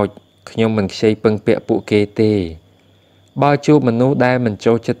រយោជន៍ខ្ញុំមិនខ្ជិលពឹងពាក់ពួកគេទេបើជួបមនុស្សដែលមិន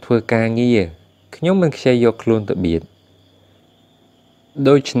ចូលចិត្តធ្វើការងារខ្ញុំមិនខ្ជិលយកខ្លួនទៅបៀត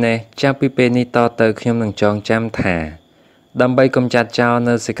ដូច្នេះចាប់ពីពេលនេះតទៅខ្ញុំនឹងចងចាំថាដើម្បីកម្ចាត់ចោល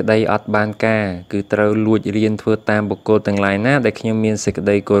នៅសេចក្តីអត់បានការគឺត្រូវលួចរៀនធ្វើតាមបុគ្គលទាំងឡាយណាដែលខ្ញុំមានសេចក្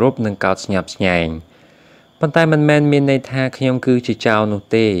តីគោរពនិងកោតស្ញប់ស្ញែងប៉ុន្តែមិនមែនមានន័យថាខ្ញុំគឺជាចោរនោះ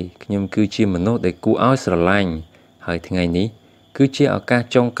ទេខ្ញុំគឺជាមនុស្សដែលគួរឲ្យស្រឡាញ់ហើយថ្ងៃនេះគឺជាឱកាស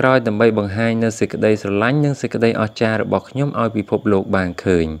ចុងក្រោយដើម្បីបង្ហាញនូវសេចក្តីស្រឡាញ់និងសេចក្តីអស្ចារ្យរបស់ខ្ញុំឲ្យពិភពលោកបាន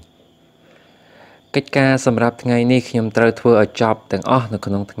ឃើញកិច្ចការសម្រាប់ថ្ងៃនេះខ្ញុំត្រូវធ្វើឲ្យចប់ទាំងអស់នៅ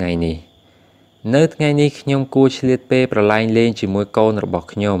ក្នុងថ្ងៃនេះនៅថ្ងៃនេះខ្ញុំគួរឆ្លៀតពេលប្រឡែងលេងជាមួយកូនរបស់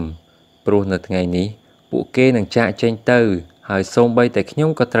ខ្ញុំព្រោះនៅថ្ងៃនេះពួកគេនឹងចាកចេញទៅហើយសូម្បីតែខ្ញុំ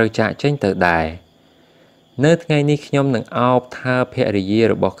ក៏ត្រូវចាកចេញទៅដែរនៅថ្ងៃនេះខ្ញុំនឹងអោបថើភរិយា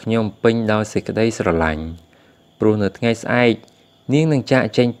របស់ខ្ញុំពេញដោយសេចក្តីស្រឡាញ់ព្រោះនៅថ្ងៃស្អែកនាងនឹងចាក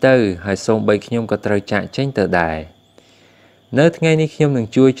ចេញទៅហើយសូម្បីខ្ញុំក៏ត្រូវចាកចេញទៅដែរនៅថ្ងៃនេះខ្ញុំនឹង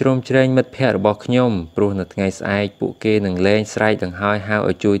ជួយជ្រោមជ្រែងមិត្តភ័ក្តិរបស់ខ្ញុំព្រោះនៅថ្ងៃស្អែកពួកគេនឹងលែងស្រែកដង្ហោយហៅ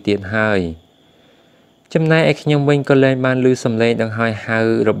ឲ្យជួយទៀតហើយចំណែកឯខ្ញុំវិញក៏លែងបានឮសំឡេងដង្ហោយហៅ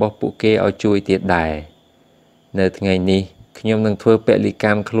របស់ពួកគេឲ្យជួយទៀតដែរនៅថ្ងៃនេះខ្ញុំនឹងធ្វើពលិក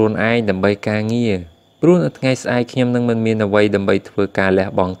ម្មខ្លួនឯងដើម្បីការងារព្រោះនៅថ្ងៃស្អែកខ្ញុំនឹងមិនមានអ្វីដើម្បីធ្វើការលះ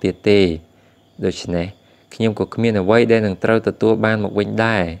បង់ទៀតទេដូច្នេះ ខ្ញុំក៏គ្មានអ្វីដែលនឹងត្រូវទទួលបានមកវិញ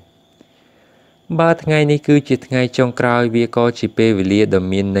ដែរបើថ្ងៃនេះគឺជាថ្ងៃចុងក្រោយវាក៏ជាពេលវេលាដ៏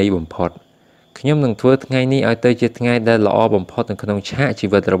មានន័យបំផុតខ្ញុំនឹងធ្វើថ្ងៃនេះឲ្យទៅជាថ្ងៃដែលល្អបំផុតនៅក្នុងឆាកជី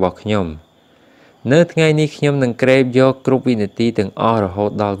វិតរបស់ខ្ញុំនៅថ្ងៃនេះខ្ញុំនឹងក្រេបយកគ្រប់វិនាទីទាំងអស់រហូ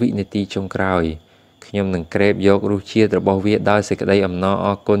តដល់វិនាទីចុងក្រោយខ្ញុំនឹងក្រេបយករសជាតិរបស់វាដោយសេចក្តីអំណរអ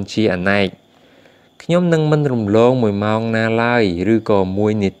រគុណជាអនេកខ្ញុំនឹងមិនរំលង1ម៉ោងណាឡើយឬក៏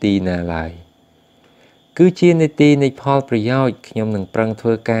1នាទីណាឡើយគឺជានាទីនៃផលប្រយោជន៍ខ្ញុំនឹងប្រឹងធ្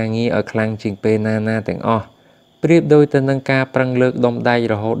វើការងារឲ្យខ្លាំងជាងពេលណាទាំងអស់ប្រៀបដូចទៅនឹងការប្រឹងលើកដុំដែក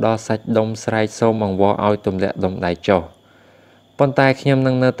រហូតដល់សាច់ដុំស្រែកសូមអង្វរឲ្យទម្លាក់ដុំដែកចុះប៉ុន្តែខ្ញុំ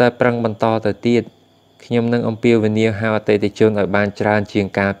នឹងនៅតែប្រឹងបន្តទៅទៀតខ្ញុំនឹងអំពាវនាវហៅអតិថិជនឲ្យបានច្រើនជាង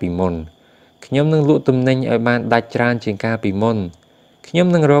កាលពីមុនខ្ញុំនឹងលក់ទំនិញឲ្យបានដាច់ច្រើនជាងកាលពីមុនខ្ញុំ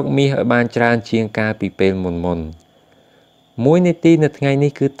នឹងរកមាសឲ្យបានច្រើនជាងកាលពីពេលមុន1នាទីនៅថ្ងៃ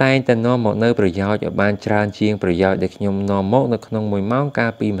នេះគឺតែងតែនាំមកនៅប្រយោជន៍ឲ្យបានច្រើនជាងប្រយោជន៍ដែលខ្ញុំនាំមកនៅក្នុង1ម៉ោងកា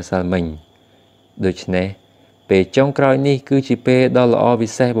លពីម្សិលមិញដូច្នេះពេលចុងក្រោយនេះគឺជាពេលដ៏ល្អវិ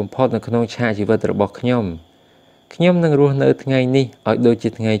សេសបំផុតនៅក្នុងឆាកជីវិតរបស់ខ្ញុំនឹងរស់នៅថ្ងៃនេះឲ្យដូចជា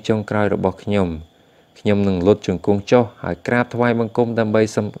ថ្ងៃចុងក្រោយរបស់ខ្ញុំនឹងលុតជង្គង់ចុះហើយក្រាបថ្វាយបង្គំដើម្បី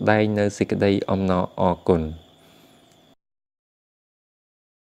សម្ដែងនៅសេចក្តីអំណរអរគុណ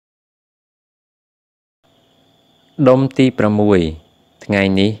ដុំទី6ថ្ងៃ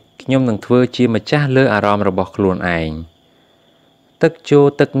នេះខ្ញុំនឹងធ្វើជាម្ចាស់លើអារម្មណ៍របស់ខ្លួនឯងទឹកចូល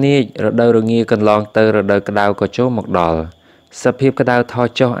ទឹកនាចរដូវរងាកន្លងទៅរដូវក្តៅក៏ចូលមកដល់សភាពក្តៅថយ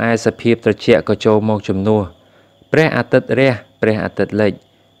ចុះឯសភាពត្រជាក់ក៏ចូលមកជំនួសព្រះអាទិត្យរះព្រះអាទិត្យលិច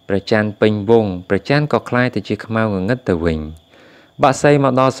ព្រះច័ន្ទពេញវង្សព្រះច័ន្ទក៏คล้ายទៅជាខ្មៅងងឹតទៅវិញបាក់សីម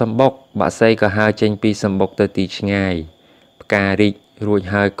កដល់សម្បុកបាក់សីក៏ហើរចេញពីសម្បុកទៅទីឆ្ងាយផ្ការីករួច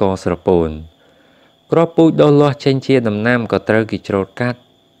ហើយក៏ស្រពោនគ្រាប់ពូជដុះលាស់ចេញជាដំណាំក៏ត្រូវគេច្រូតកាត់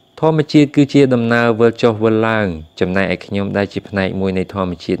ធម្មជាតិគឺជាដំណើរវិលចុះវិលឡើងចំណែកឯខ្ញុំដែលជាផ្នែកមួយនៃធម្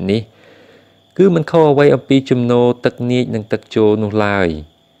មជាតិនេះគឺមិនខុសអ្វីអំពីជំនោរទឹកនាចនិងទឹកចូលនោះឡើយ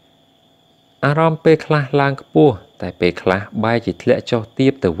អារម្មណ៍ពេលខ្លះឡើងខ្ពស់តែពេលខ្លះបែរជាធ្លាក់ចុះទា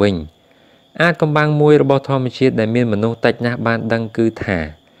បទៅវិញអាចកំបាំងមួយរបស់ធម្មជាតិដែលមានមនុស្សតិចណាស់បានដឹងគឺថា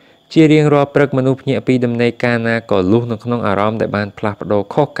ជារៀងរាល់ព្រឹកមនុស្សភ្ញាក់ពីដំណេកកាលណាក៏លុះនៅក្នុងអារម្មណ៍ដែលបានផ្លាស់ប្ដូរ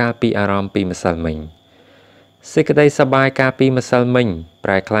ខុសកាលពីអារម្មណ៍ពីម្សិលមិញសេចក្តីសប្បាយកាលពីម្សិលមិញប្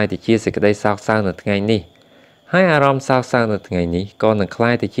រែក្លាយទៅជាសេចក្តីសោកសៅនៅថ្ងៃនេះហើយអារម្មណ៍សោកសៅនៅថ្ងៃនេះក៏នឹងក្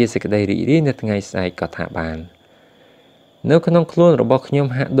លាយទៅជាសេចក្តីរីករាយនៅថ្ងៃស្អែកក៏ថាបាននៅក្នុងខ្លួនរបស់ខ្ញុំ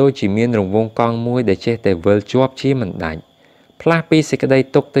ហាក់ដូចជាមានរង្វង់កង់មួយដែលចេះតែវិលជាប់ជាមិនដាច់ផ្លាស់ពីសេចក្តី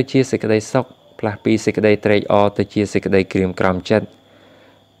ទុក្ខទៅជាសេចក្តីសុខផ្លាស់ពីសេចក្តីត្រេកអរទៅជាសេចក្តីក្រៀមក្រំចិត្ត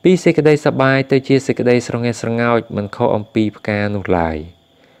ពីសេចក្តីសប្បាយទៅជាសេចក្តីស្រងេះស្រងោចមិនខុសអំពីផ្កានោះឡើយ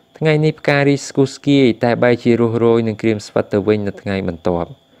ថ្ងៃនេះផ្ការីស្គូស្គីតែបែរជារស់រយនឹងក្រៀមស្វិតទៅវិញនៅថ្ងៃបន្ទាប់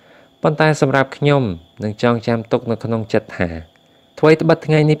ប៉ុន្តែសម្រាប់ខ្ញុំនឹងចងចាំទុកនៅក្នុងចិត្តថាថ្មីត្បិត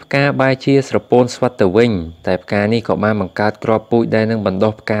ថ្ងៃនេះផ្កាបែរជាស្រពោនស្វិតទៅវិញតែផ្កានេះក៏បានបង្កើតគ្រាប់ពូជដែលនឹងបណ្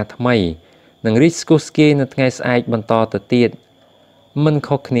ដុះផ្កាថ្មីនឹងរីកស្គុះស្គាយនៅថ្ងៃស្អែកបន្តទៅទៀតមិន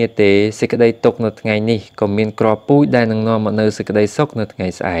ខុសគ្នាទេសេចក្តីទុក្ខនៅថ្ងៃនេះក៏មានគ្រាប់ពូជដែលនឹងនាំមកនូវសេចក្តីសុខនៅថ្ងៃ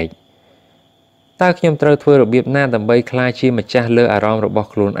ស្អែកតើខ្ញុំត្រូវធ្វើរបៀបណាដើម្បីក្លាយជាម្ចាស់លើអារម្មណ៍របស់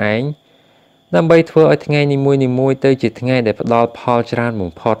ខ្លួនឯងដើម្បីធ្វើឲ្យថ្ងៃនីមួយៗទៅជាថ្ងៃដែលផ្ដល់ផលច្រើន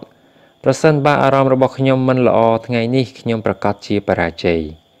បំផុតប្រសិនបើអារម្មណ៍របស់ខ្ញុំមិនល្អថ្ងៃនេះខ្ញុំប្រកាសជាបរាជ័យ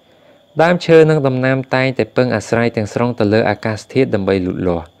ដើមឈើនិងដំណាំតែងតែពឹងអាស្រ័យទាំងស្រុងទៅលើអាកាសធាតុដើម្បីលូត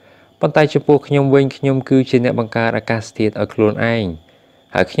លាស់ប៉ុន្តែចំពោះខ្ញុំវិញខ្ញុំគឺជាអ្នកបង្កើតអាកាសធាតុឲ្យខ្លួនឯង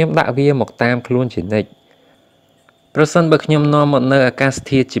ហើយខ្ញុំដាក់វាមកតាមខ្លួនជានិច្ចប្រសិនបើខ្ញុំនាំមកនៅអាកាស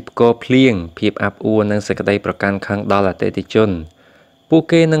ធាតុជាផ្គរភ្លៀងភាពអាប់អួរនិងសេចក្តីប្រកាន់ខឹងដល់អតិថិជនពួក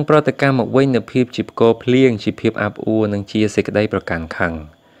គេនឹងប្រតិកម្មមកវិញនូវភាពជាផ្គរភ្លៀងជាភាពអាប់អួរនិងជាសេចក្តីប្រកាន់ខឹង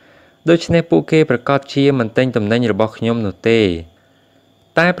ដូច្នេះពួកគេប្រកាសជាមិនទិញទំនិញរបស់ខ្ញុំនោះទេ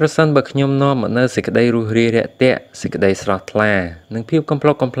តែប្រសិនបើខ្ញុំនាំមកនៅសេចក្តីរួសរាយរាក់ទាក់សេចក្តីស្រស់ថ្លានិងភាពកំប្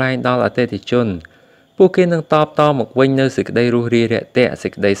លុកកំប្លែងដល់អតិថិជនពួកគេនឹងតបតមកវិញនៅសេចក្តីរួសរាយរាក់ទាក់សេ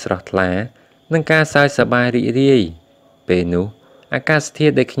ចក្តីស្រស់ថ្លានិងការសើចសប្បាយរីករាយពេលនោះអាកាសធា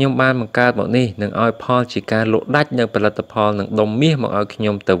តុដែលខ្ញុំបានបង្កើតមកនេះនឹងឲ្យផលជាការលក់ដាច់នៅផលិតផលនិងដុំមាសមកឲ្យខ្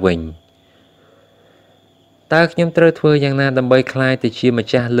ញុំទៅវិញតើខ្ញុំត្រូវធ្វើយ៉ាងណាដើម្បីក្លាយទៅជាម្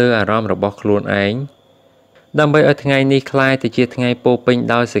ចាស់លើអារម្មណ៍របស់ខ្លួនឯងដើម្បីឲ្យថ្ងៃនេះក្លាយទៅជាថ្ងៃពោពេញ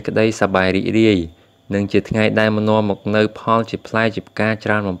ដោយសេចក្តីសប្បាយរីករាយនិងជាថ្ងៃដែលនាំមកនៅផលជាផ្លែជាផ្កាច្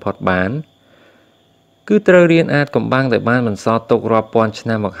រើនបំផុតបានគឺត្រូវរៀនអាចកំបាំងដែលបានបន្សល់ទុករាប់ពាន់ឆ្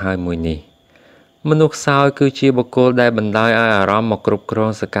នាំមកហើយមួយនេះមនុស្សខ្សោយគឺជាបុគ្គលដែលបណ្ដោយឲ្យអារម្មណ៍មកគ្រប់គ្រង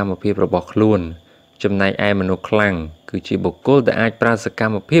សកម្មភាពរបស់ខ្លួនចំណែកឯមនុស្សខ្លាំងគឺជាបុគ្គលដែលអាចប្រើសក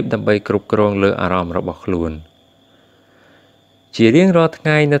ម្មភាពដើម្បីគ្រប់គ្រងលើអារម្មណ៍របស់ខ្លួន ជារៀងរាល់ថ្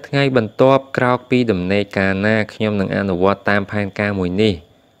ងៃនៅថ្ងៃបន្ទាប់ក្រោកពីដំណេកកាលណាខ្ញុំនឹងអនុវត្តតាមផែនការមួយនេះ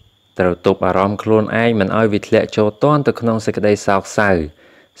ត្រូវទប់អារម្មណ៍ខ្លួនឯងមិនឲ្យវាធ្លាក់ចូលទាន់ទៅក្នុងសេចក្តីសោកសៅ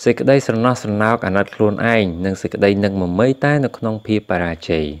សេចក្តីស្រណោះស្រណោកអាណិតខ្លួនឯងនិងសេចក្តីនឹកមមីតែនៅក្នុងភាពបរា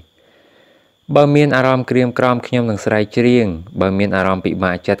ជ័យបើមានអារម្មណ៍ក្រៀមក្រំខ្ញុំនឹងស្រែកច្រៀងបើមានអារម្មណ៍ពិ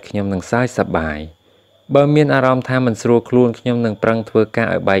បាកចិត្តខ្ញុំនឹងសើចសប្បាយបើមានអារម្មណ៍ថាមិនស្រួលខ្លួនខ្ញុំនឹងប្រឹងធ្វើការ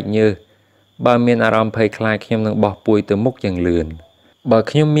ឲ្យបែកញើសបើមានអារម្មណ៍ភ័យខ្លាចខ្ញុំនឹងបោះពួយទៅមុខយ៉ាងលឿនបើ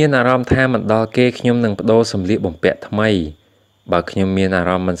ខ្ញុំមានអារម្មណ៍ថាមិនដល់គេខ្ញុំនឹងបដូរសម្លៀកបំពាក់ថ្មីបើខ្ញុំមានអា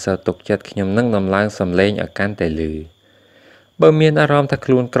រម្មណ៍មិនសូវទុកចិត្តខ្ញុំនឹងដំឡើងសំឡេងឲ្យកាន់តែលឺបើមានអារម្មណ៍ថា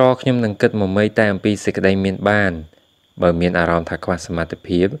ខ្លួនក្រខ្ញុំនឹងគិតមមីតែអំពីសេចក្តីមានបានបើមានអារម្មណ៍ថាខ្វះសមត្ថ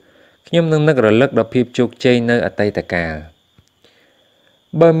ភាពខ្ញុំនឹងនឹករលឹកដល់ភាពជោគជ័យនៅអតីតកាល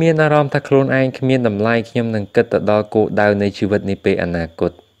បើមានអារម្មណ៍ថាខ្លួនឯងគ្មានតម្លៃខ្ញុំនឹងគិតទៅដល់គោលដៅនៃជីវិតនាពេលអនាគ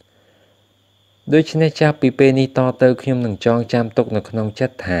តដូច្នេះចាប់ពីពេលនេះតទៅខ្ញុំនឹងចងចាំទុកនៅក្នុងចិ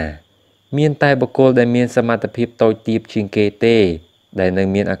ត្តថាមានតែបុគ្គលដែលមានសមត្ថភាពតូចទាបជាងគេទេដែលនៅ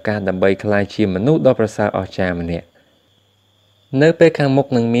មានឱកាសដើម្បីក្លាយជាមនុស្សដ៏ប្រសើរអស្ចារ្យម្នាក់នៅពេលខាងមុខ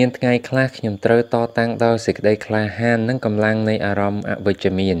នឹងមានថ្ងៃខ្លះខ្ញុំត្រូវតតាំងដោយសេចក្តីក្លាហាននិងកម្លាំងនៃអារម្មណ៍អវិជ្ជ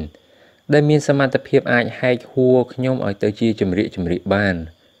មានដែលមានសមត្ថភាពអាចហែកហួរខ្ញុំឲ្យទៅជាចម្រៀកបាន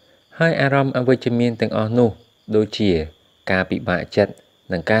ហើយអារម្មណ៍អវិជ្ជមានទាំងអស់នោះដូចជាការពិបាកចិត្ត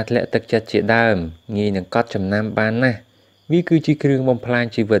និងការធ្លាក់ទឹកចិត្តជាដើមងាយនឹងកត់ចំណាំបានណាស់វាគឺជាគ្រឿងបំផ្លាញ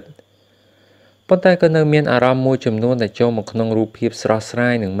ជីវិតប៉ុន្តែក៏នៅមានអារម្មណ៍មួយចំនួនដែលចូលមកក្នុងរូបភាពស្រស់ស្រា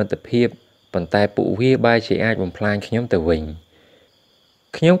យនិងមិត្តភាពប៉ុន្តែពួកវាបែរជាអាចបំផ្លាញខ្ញុំទៅវិញ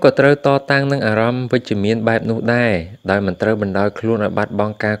ខ្ញុំក៏ត្រូវតតាំងនឹងអារម្មណ៍វិជ្ជមានបែបនោះដែរដោយមិនត្រូវបណ្ដោយខ្លួនឲ្យបាត់ប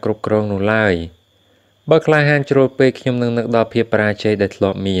ង់ការគ្រប់គ្រងនោះឡើយបើក្លាហានជ្រុលពេកខ្ញុំនឹងនឹកដល់ភាពបរាជ័យដែលធ្លា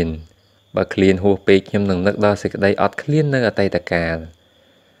ប់មានបើឃ្លានហួសពេកខ្ញុំនឹងនឹកដល់សេចក្តីអត់ឃ្លាននៅអតីតកាល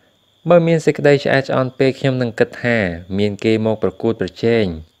បើមានសេចក្តីឆ្អែតឆ្អន់ពេកខ្ញុំនឹងគិតថាមានគេមកប្រកួតប្រជែង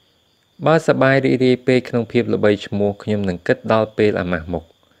បើសប្បាយរីករាយពេកក្នុងភាពល្បីឈ្មោះខ្ញុំនឹងគិតដល់ពេលអាម៉ាស់មុខ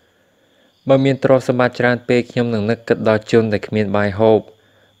បើមានទ្រព្យសម្បត្តិច្រើនពេកខ្ញុំនឹងនឹកគិតដល់ជនដែលគ្មានបាយហូប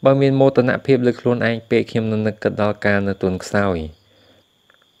បើមានមោទនភាពលើខ្លួនឯងពេកខ្ញុំនឹងនឹកគិតដល់ការនៅទន់ខ្សោយ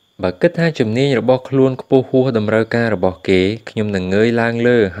បើគិតថាជំនាញរបស់ខ្លួនខ្ពស់ហួសតម្រូវការរបស់គេខ្ញុំនឹងងើយឡើង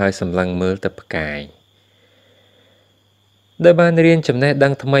លើហើយសម្លឹងមើលទៅផ្កាយដែលបានរៀនចំណេះដឹ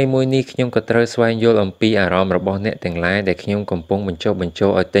ងថ្មីមួយនេះខ្ញុំក៏ត្រូវស្វែងយល់អំពីអារម្មណ៍របស់អ្នកទាំងឡាយដែលខ្ញុំកំពុងបញ្ចុះបញ្ចូ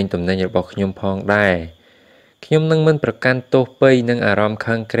លឲ្យទិញទំនិញរបស់ខ្ញុំផងដែរខ្ញុំនឹងមិនប្រកាន់ទោសពៃនឹងអារម្មណ៍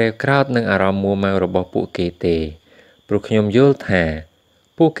ខឹងក្រេវក្រោធនិងអារម្មណ៍មួម៉ៅរបស់ពួកគេទេព្រោះខ្ញុំយល់ថា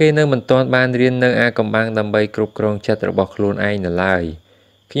ពួកគេនៅមិនទាន់បានរៀននៅអាកំបាំងដើម្បីគ្រប់គ្រងចិត្តរបស់ខ្លួនឯងនៅឡើយ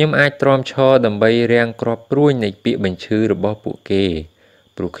ខ្ញុំអាចទ្រាំឈរដើម្បីរាំងគ្រាប់ព្រួញនៃពាក្យបញ្ឈឺរបស់ពួកគេ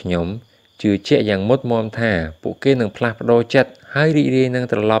ព្រោះខ្ញុំជឿជាក់យ៉ាងមុតមាំថាពួកគេនឹងផ្លាស់ប្ដូរចិត្តហើយរីករាយនឹង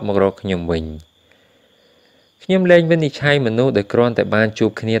ត្រឡប់មករកខ្ញុំវិញខ្ញុំលែងវិនិច្ឆ័យមនុស្សដែលគ្រាន់តែបានជួ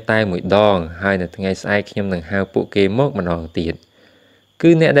បគ្នាតែមួយដងហើយនៅថ្ងៃស្អែកខ្ញុំនឹងហៅពួកគេមកម្ដងទៀតគឺ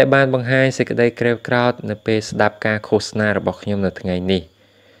អ្នកដែលបានបង្ហាញសេចក្តីក្រេវក្រោធនៅពេលស្ដាប់ការឃោសនារបស់ខ្ញុំនៅថ្ងៃនេះ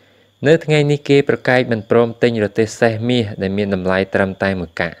នៅថ្ងៃនេះគេប្រកែកមិនព្រមទិញរទេះសេះមាសដែលមានតម្លៃត្រឹមតែមួ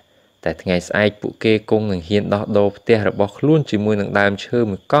យកាក់តែថ្ងៃស្អែកពួកគេគង់នឹងហ៊ានដោះដូរផ្ទះរបស់ខ្លួនជាមួយនឹងដើមឈើ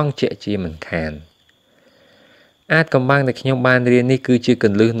មួយកង់ជាក់ជាមិនខានអាចកំបាំងដែលខ្ញុំបានរៀននេះគឺជាគ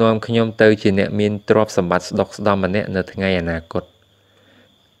ន្លឹះនាំខ្ញុំទៅជាអ្នកមានទ្រព្យសម្បត្តិស្ដុកស្ដម្ភម្នាក់នៅថ្ងៃអនាគត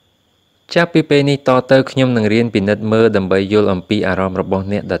ចាប់ពីពេលនេះតទៅខ្ញុំនឹងរៀនពិនិត្យមើលដើម្បីយល់អំពីអារម្មណ៍របស់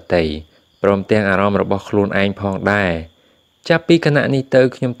អ្នកដទៃព្រមទាំងអារម្មណ៍របស់ខ្លួនឯងផងដែរចាប់ពីគណៈនេះទៅ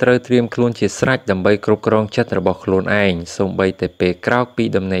ខ្ញុំត្រូវត្រៀមខ្លួនជាស្រេចដើម្បីគ្រប់គ្រងចិត្តរបស់ខ្លួនឯងសូម្បីតែពេលក្រោកពី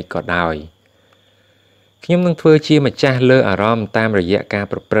ដំណេកក៏ដោយខ្ញុំនឹងធ្វើជាម្ចាស់លើអារម្មណ៍តាមរយៈការ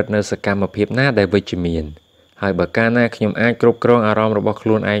ប្រព្រឹត្តនៅសកម្មភាពណាដែលវិជ្ជមានហើយបើកាលណាខ្ញុំអាចគ្រប់គ្រងអារម្មណ៍របស់ខ្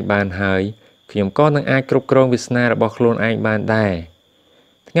លួនឯងបានហើយខ្ញុំក៏នឹងអាចគ្រប់គ្រងវាសនារបស់ខ្លួនឯងបានដែរ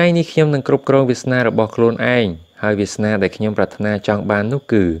ថ្ងៃនេះខ្ញុំនឹងគ្រប់គ្រងវាសនារបស់ខ្លួនឯងហើយវាសនាដែលខ្ញុំប្រាថ្នាចង់បាននោះ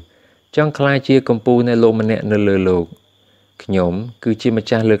គឺចង់ក្លាយជាកម្ពុជានៃលោកម្នាក់នៅលើលោកខ្ញុំគឺជាម្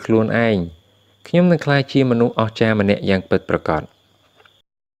ចាស់លើខ្លួនឯងខ្ញុំនឹងក្លាយជាមនុស្សអស្ចារ្យម្នាក់យ៉ាងពិតប្រាកដ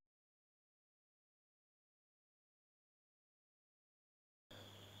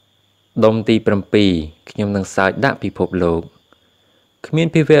ដុំទី7ខ្ញុំនឹងសើចដាក់ពិភពលោកគ្មាន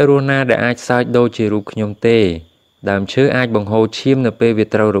ភាវៈរស់ណាដែលអាចសើចដូចជារូបខ្ញុំទេដើមឈើអាចបង្ហូរឈាមនៅពេលវា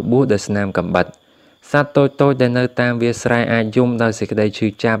ត្រូវរបួសដោយស្នាមកាំបិតសត្វតូចៗដែលនៅតាមវាលស្រែអាចយំដោយសេចក្តីឈឺ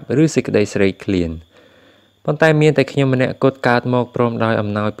ចាប់ឬសេចក្តីស្រេកឃ្លានប៉ុន្តែមានតែខ្ញុំម្នាក់គត់កើតមកព្រមដោយអំ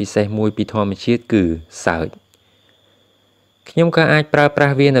ណោយពិសេសមួយពីធម្មជាតិគឺសើចខ្ញុំក៏អាចប្រើប្រា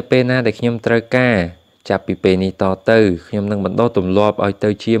ស់វានៅពេលណាដែលខ្ញុំត្រូវការចាប់ពីពេលនេះតទៅខ្ញុំនឹងបណ្ដុះទម្លាប់ឲ្យទៅ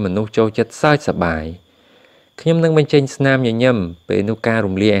ជាមនុស្សចូលចិត្តសើចសប្បាយខ្ញុំនឹងបញ្ចេញស្នាមញញឹមពេលនោះការ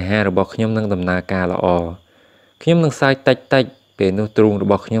រំលាយអាហាររបស់ខ្ញុំនឹងដំណើរការល្អខ្ញុំនឹងសើចតិច ពេលនោះទ្រូងរ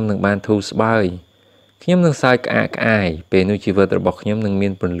បស់ខ្ញុំនឹងបានធូរស្បើយខ្ញុំនឹងសើចក្អាកក្អាយពេលនោះជីវិតរបស់ខ្ញុំនឹងមា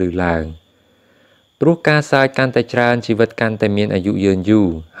នពន្លឺឡើងព្រោះការសើចកាន់តែច្រើនជីវិតកាន់តែមានអាយុយឺនយូរ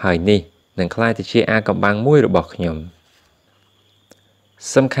ហើយនេះនឹងក្លាយទៅជាអាថ៌កំបាំងមួយរបស់ខ្ញុំ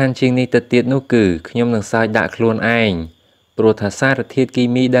សំខាន់ជាងនេះទៅទៀតនោះគឺខ្ញុំនឹងសើចដាក់ខ្លួនឯងព្រោះថាសារធាតុគី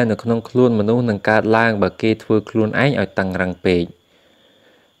មីដែលនៅក្នុងខ្លួនមនុស្សនឹងកើតឡើងបើគេធ្វើខ្លួនឯងឲ្យតឹងរ៉ឹងពេក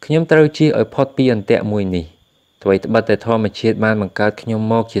ខ្ញុំត្រូវជៀសឲ្យផុតពីអន្ទាក់មួយនេះអ្វីត្បិតតែធម្មជាតិបានបង្កើតខ្ញុំ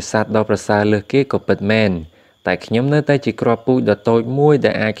មកជាសត្វដ៏ប្រសើរលើសគេក៏ពិតមែនតែខ្ញុំនៅតែជាគ្រាប់ពូជដ៏តូចមួយ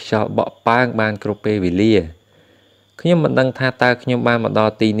ដែលអាចខ្យល់បក់ប៉ើងបានគ្រប់ពេលវេលាខ្ញុំមិនដឹងថាតើខ្ញុំបានមកដ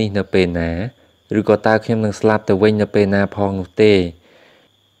ល់ទីនេះនៅពេលណាឬក៏តើខ្ញុំនឹងស្លាប់ទៅវិញនៅពេលណាផងនោះទេ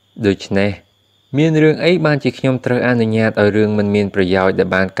ដូច្នេះមានរឿងអីបានជាខ្ញុំត្រូវអនុញ្ញាតឲ្យរឿងមិនមានប្រយោជន៍ដែល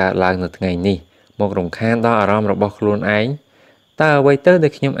បានកើតឡើងនៅថ្ងៃនេះមករំខានដល់អារម្មណ៍របស់ខ្លួនឯងតើអ្វីទៅដែ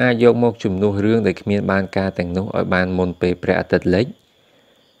លខ្ញុំអាចយកមកជំនួសរឿងដែលគ្មានបានការទាំងនោះឲ្យបានមុនពេលព្រះអាទិត្យលិច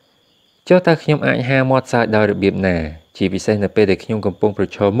ចុះតើខ្ញុំអាចហាមាត់សើចដោយរបៀបណាជាពិសេសនៅពេលដែលខ្ញុំកំពុងប្រ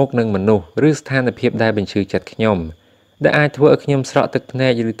ឈមមុខនឹងមនុស្សឬស្ថានភាពដែលបញ្ឈឺចិត្តខ្ញុំដែលអាចធ្វើឲ្យខ្ញុំស្រក់ទឹកភ្នែ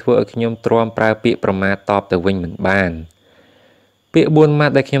កឬធ្វើឲ្យខ្ញុំទ្រាំប្រើពាក្យប្រមាថតបទៅវិញមិនបានពាក្យ4ម៉ា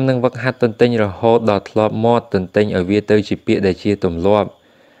ត់ដែលខ្ញុំនឹងវឹកហាត់ទន្ទិញរហូតដល់ធ្លាប់មាត់ទន្ទិញឲ្យវាទៅជាពាក្យដែលជាទម្លាប់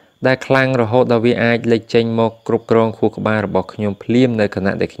ដែលខ្លាំងរហូតដល់វាអាចលេចចេញមកគ្រប់គ្រងខួរក្បាលរបស់ខ្ញុំភ្លាមនៅខ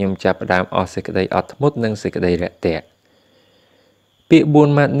ណៈដែលខ្ញុំចាប់ផ្ដើមអស់សេចក្តីអត់ធ្មត់និងសេចក្តីរាក់ទាក់ពាក្យ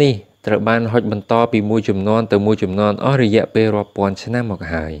4ម៉ាត់នេះត្រូវបានហុចបន្តពីមួយជំនាន់ទៅមួយជំនាន់អស់រយៈពេលរាប់ពាន់ឆ្នាំមក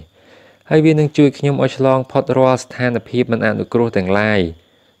ហើយវានឹងជួយខ្ញុំឲ្យឆ្លងផុតរាល់ស្ថានភាពមិនអនុគ្រោះទាំងឡាយ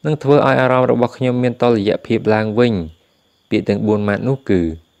និងធ្វើឲ្យអារម្មណ៍របស់ខ្ញុំមានតុល្យភាពឡើងវិញពាក្យទាំង4ម៉ាត់នោះគឺ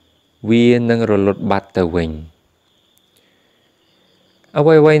វានឹងរលត់បាត់ទៅវិញអ្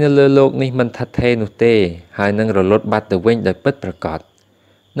វីៗនៅលើโลกនេះមិនថាថេរនោះទេហើយនឹងរលត់បាត់ទៅវិញដោយពិតប្រាកដ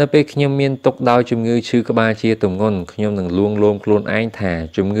នៅពេលខ្ញុំមានទុក្ខដោយជំងឺឈឺក្បាលជាទម្ងន់ខ្ញុំនឹងលួងលោមខ្លួនឯងថា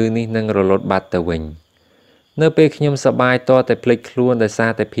ជំងឺនេះនឹងរលត់បាត់ទៅវិញនៅពេលខ្ញុំសប្បាយតតែភ្លេចខ្លួនដោយសា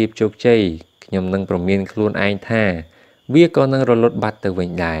រតែភាពជោគជ័យខ្ញុំនឹងប្រមានខ្លួនឯងថាវាក៏នឹងរលត់បាត់ទៅវិញ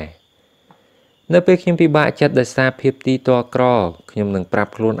ដែរនៅពេលខ្ញុំពិបាកចិត្តដោយសារភាពទីទាល់ក្រខ្ញុំនឹងប្រា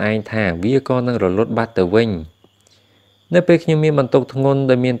ប់ខ្លួនឯងថាវាក៏នឹងរលត់បាត់ទៅវិញនៅពេលខ្ញុំមានបន្ទុកធ្ងន់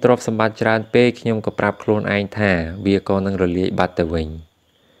ដែលមានទ្រព្យសម្បត្តិច្រើនពេកខ្ញុំក៏ប្រាប់ខ្លួនឯងថាវាក៏នឹងរលាយបាត់ទៅវិញ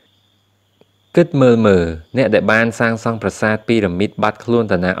គិតមើលអ្នកដែលបានសាងសង់ប្រាសាទពីរ៉ាមីតបាត់ខ្លួន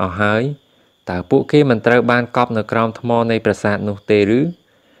ទៅណាអស់ហើយតើពួកគេមិនត្រូវបានកប់នៅក្រោមថ្មនៃប្រាសាទនោះទេឬ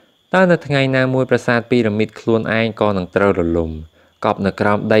តើនៅថ្ងៃណាមួយប្រាសាទពីរ៉ាមីតខ្លួនឯងក៏នឹងត្រូវរលំកប់នៅក្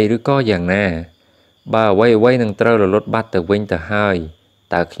រោមដីឬក៏យ៉ាងណាបើអ្វីៗនឹងត្រូវរលត់បាត់ទៅវិញទៅហើយ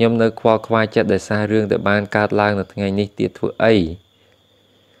តើខ្ញុំនៅខ្វល់ខ្វាយចិត្តដោយសាររឿងដែលបានកើតឡើងនៅថ្ងៃនេះទៀតធ្វើអី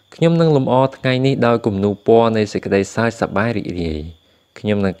ខ្ញុំនឹងលម្អថ្ងៃនេះដោយគំនូរពណ៌នៃសេចក្តីសើចសប្បាយរីករាយខ្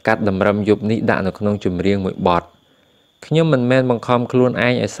ញុំនឹងកាត់តម្រឹមយប់នេះដាក់នៅក្នុងចម្រៀងមួយបទខ្ញុំមិនមែនបង្ខំខ្លួនឯ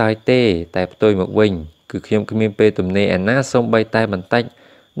ងឲ្យសើចទេតែផ្ទុយមកវិញគឺខ្ញុំគ្មានពេលទំនេរឯណាសូម្បីតែបន្តិច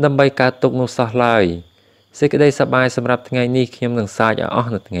ដើម្បីកើតទុកនោះសោះឡើយសេចក្តីសប្បាយសម្រាប់ថ្ងៃនេះខ្ញុំនឹងសើចឲ្យអ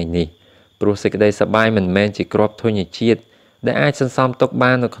ស់នៅថ្ងៃនេះព្រោះសេចក្តីសប្បាយមិនមែនជាគ្រាប់ធញ្ញជាតិដែលអាចសន្សំទុក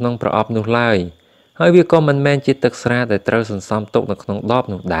បាននៅក្នុងប្រអប់នោះឡើយហើយវាក៏មិនមែនជាទឹកស្រាដែលត្រូវសន្សំទុកនៅក្នុងដប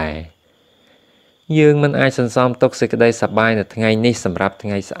នោះដែរយើងមិនអាចសន្សំទុកសេចក្តីសប្បាយនៅថ្ងៃនេះសម្រាប់ថ្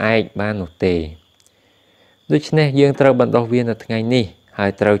ងៃស្អែកបាននោះទេដូច្នេះយើងត្រូវបណ្ដុះវានៅថ្ងៃនេះហើ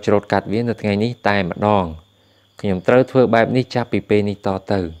យត្រូវច្រូតកាត់វានៅថ្ងៃនេះតែម្ដងខ្ញុំត្រូវធ្វើបែបនេះចាប់ពីពេលនេះត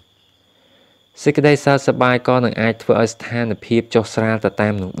ទៅសេចក្តីសើចសប្បាយក៏នឹងអាចធ្វើឲ្យស្ថានភាពចុះស្រាលទៅតា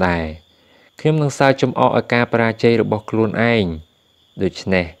មនោះដែរខ្ញុំនឹងសើចចំអកឲ្យការបរាជ័យរបស់ខ្លួនឯងដូច្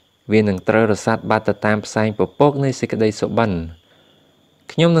នេះវានឹងត្រូវរសាត់បាត់ទៅតាមផ្សែងពពកនៃសេចក្តីសុបិន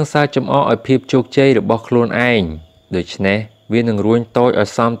ខ្ញុំនឹងសើចចំអកឲ្យភាពជោគជ័យរបស់ខ្លួនឯងដូច្នេះវានឹងរួញតូចឲ្យ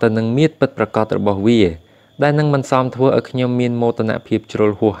សមទៅនឹងមាឌពិតប្រាកដរបស់វាដែលនឹងមិនសមធ្វើឲ្យខ្ញុំមានមោទនភាពជ្រុ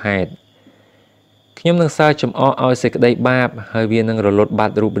លហួសហេតុខ្ញុំនឹងសើចចំអកឲ្យសេចក្តីបាបហើយវានឹងរលត់បា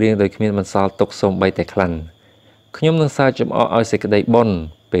ត់រូបរាងដោយគ្មានបន្សល់ទុកសូម្បីតែក្លិនខ្ញុំនឹងសើចចំអកឲ្យសេចក្តីបុណ្យ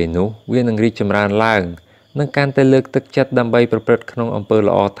ពេលនោះវានឹងរីកចម្រើនឡើងនិងកាន់តែលើកទឹកចិត្តដើម្បីប្រព្រឹត្តក្នុងអំពើ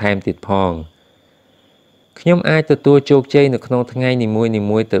ល្អថែមទៀតផងខ្ញុំអាចទទួលជោគជ័យនៅក្នុងថ្ងៃនីមួ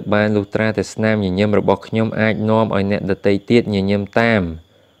យៗទៅបានលុះត្រាតែស្នាមញញឹមរបស់ខ្ញុំអាចនាំឲ្យអ្នកដទៃទៀតញញឹមតាម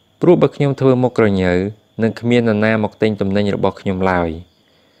ព្រោះបើខ្ញុំធ្វើមុខក្រញ៉ូវនឹងគ្មាននរណាមកទិញទំនិញរបស់ខ្ញុំឡើយ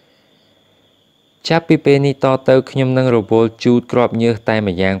ចាប់ពីពេលនេះតទៅខ្ញុំនឹងរវល់ជូតគ្រាប់ញើសតែ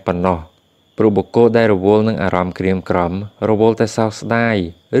ម្យ៉ាងប៉ុណ្ណោះព្រោះបុគ្គលដែលរវល់នឹងអារម្មណ៍ក្រៀមក្រំរវល់តែសោកស្ដាយ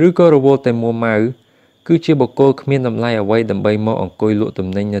ឬក៏រវល់តែមួម៉ៅគឺជាបុគ្គលគ្មានតម្លៃអ្វីដើម្បីមកអង្គុយលក់ទំ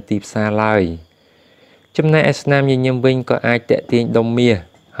និញនៅទីផ្សារឡើយចំណែកឯស្នាមញញឹមវិញក៏អាចតាក់ទាញដុំមាស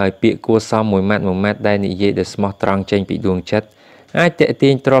ហើយពាក្យគួរសមមួយម៉ាត់ដែលនិយាយដោយស្មោះត្រង់ចេញពីដួងចិត្តអាចតាក់ទា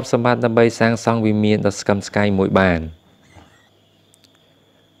ញទ្រព្យសម្បត្តិដើម្បីសាងសង់វិមានដ៏ស្កឹមស្កៃមួយបាន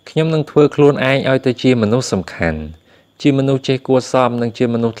ខ្ញុំនឹងធ្វើខ្លួនឯងឲ្យទៅជាមនុស្សសំខាន់ជាមនុស្សចេះគួរសមនិងជា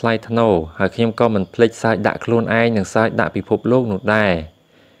មនុស្សថ្លៃថ្នូរហើយខ្ញុំក៏មិនភ្លេចសើចដាក់ខ្លួនឯងនិងសើចដាក់ពិភពលោកនោះដែរ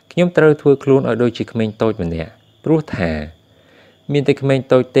ខ្ញុំត្រូវធ្វើខ្លួនឲ្យដូចជាក្មេងតូចម្នាក់ព្រោះថាមានតែក្មេង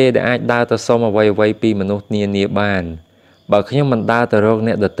តូចទេដែលអាចដើរទៅសុំអ្វីៗពីមនុស្សនានាបានបើខ្ញុំមិនដើរទៅរក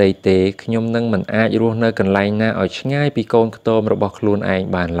អ្នកដទៃទេខ្ញុំនឹងមិនអាចរស់នៅកន្លែងណាឲ្យឆ្ងាយពីកូនខ្ទមរបស់ខ្លួនឯង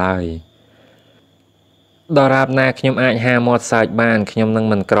បានឡើយដរាបណាខ្ញុំអាចហាមាត់សើចបានខ្ញុំនឹង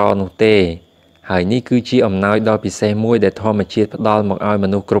មិនក្រនោះទេហើយនេះគឺជាអំណោយដ៏ពិសេសមួយដែលធម្មជាតិផ្ដល់មកឲ្យម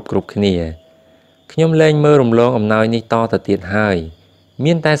នុស្សគ្រប់គ្នាខ្ញុំលែងមើលរំលងអំណោយនេះតទៅទៀតហើយ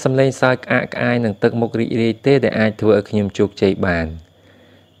មានតែសម្លេងសើចក្អាកក្អាយនិងទឹកមុខរីករាយទេដែលអាចធ្វើឲ្យខ្ញុំជោគជ័យបាន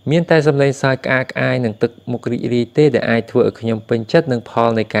មានតែសម្លេងសើចក្អាកក្អាយនិងទឹកមុខរីករាយទេដែលអាចធ្វើឲ្យខ្ញុំពេញចិត្តនឹងផល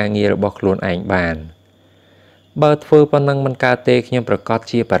នៃការងាររបស់ខ្លួនឯងបានបើធ្វើប៉ុណ្ណឹងមិនកើតទេខ្ញុំប្រកាស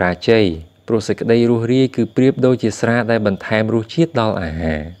ជាបរាជ័យព្រោះសេចក្តីរស់រាយគឺប្រៀបដូចជាស្រាដែលបន្ថែមរសជាតិដល់អា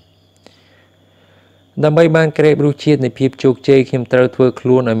ហារដើម្បីបានក្រេបរសជាតិនៃភាពជោគជ័យខ្ញុំត្រូវធ្វើខ្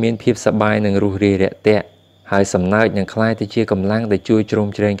លួនឲ្យមានភាពសប្បាយនិងរួសរាយរាក់ទាក់ហើយសំណើចនឹងក្លាយទៅជាកម្លាំងដែលជួយជ្រោម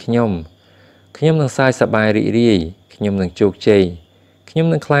ជ្រែងខ្ញុំនឹងសើចសប្បាយរីករាយខ្ញុំនឹងជោគជ័យខ្ញុំ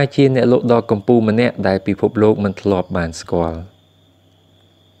នឹងក្លាយជាអ្នកលក់ដ៏កំពូលម្នាក់ដែលពិភពលោកមិនធ្លាប់បានស្គាល់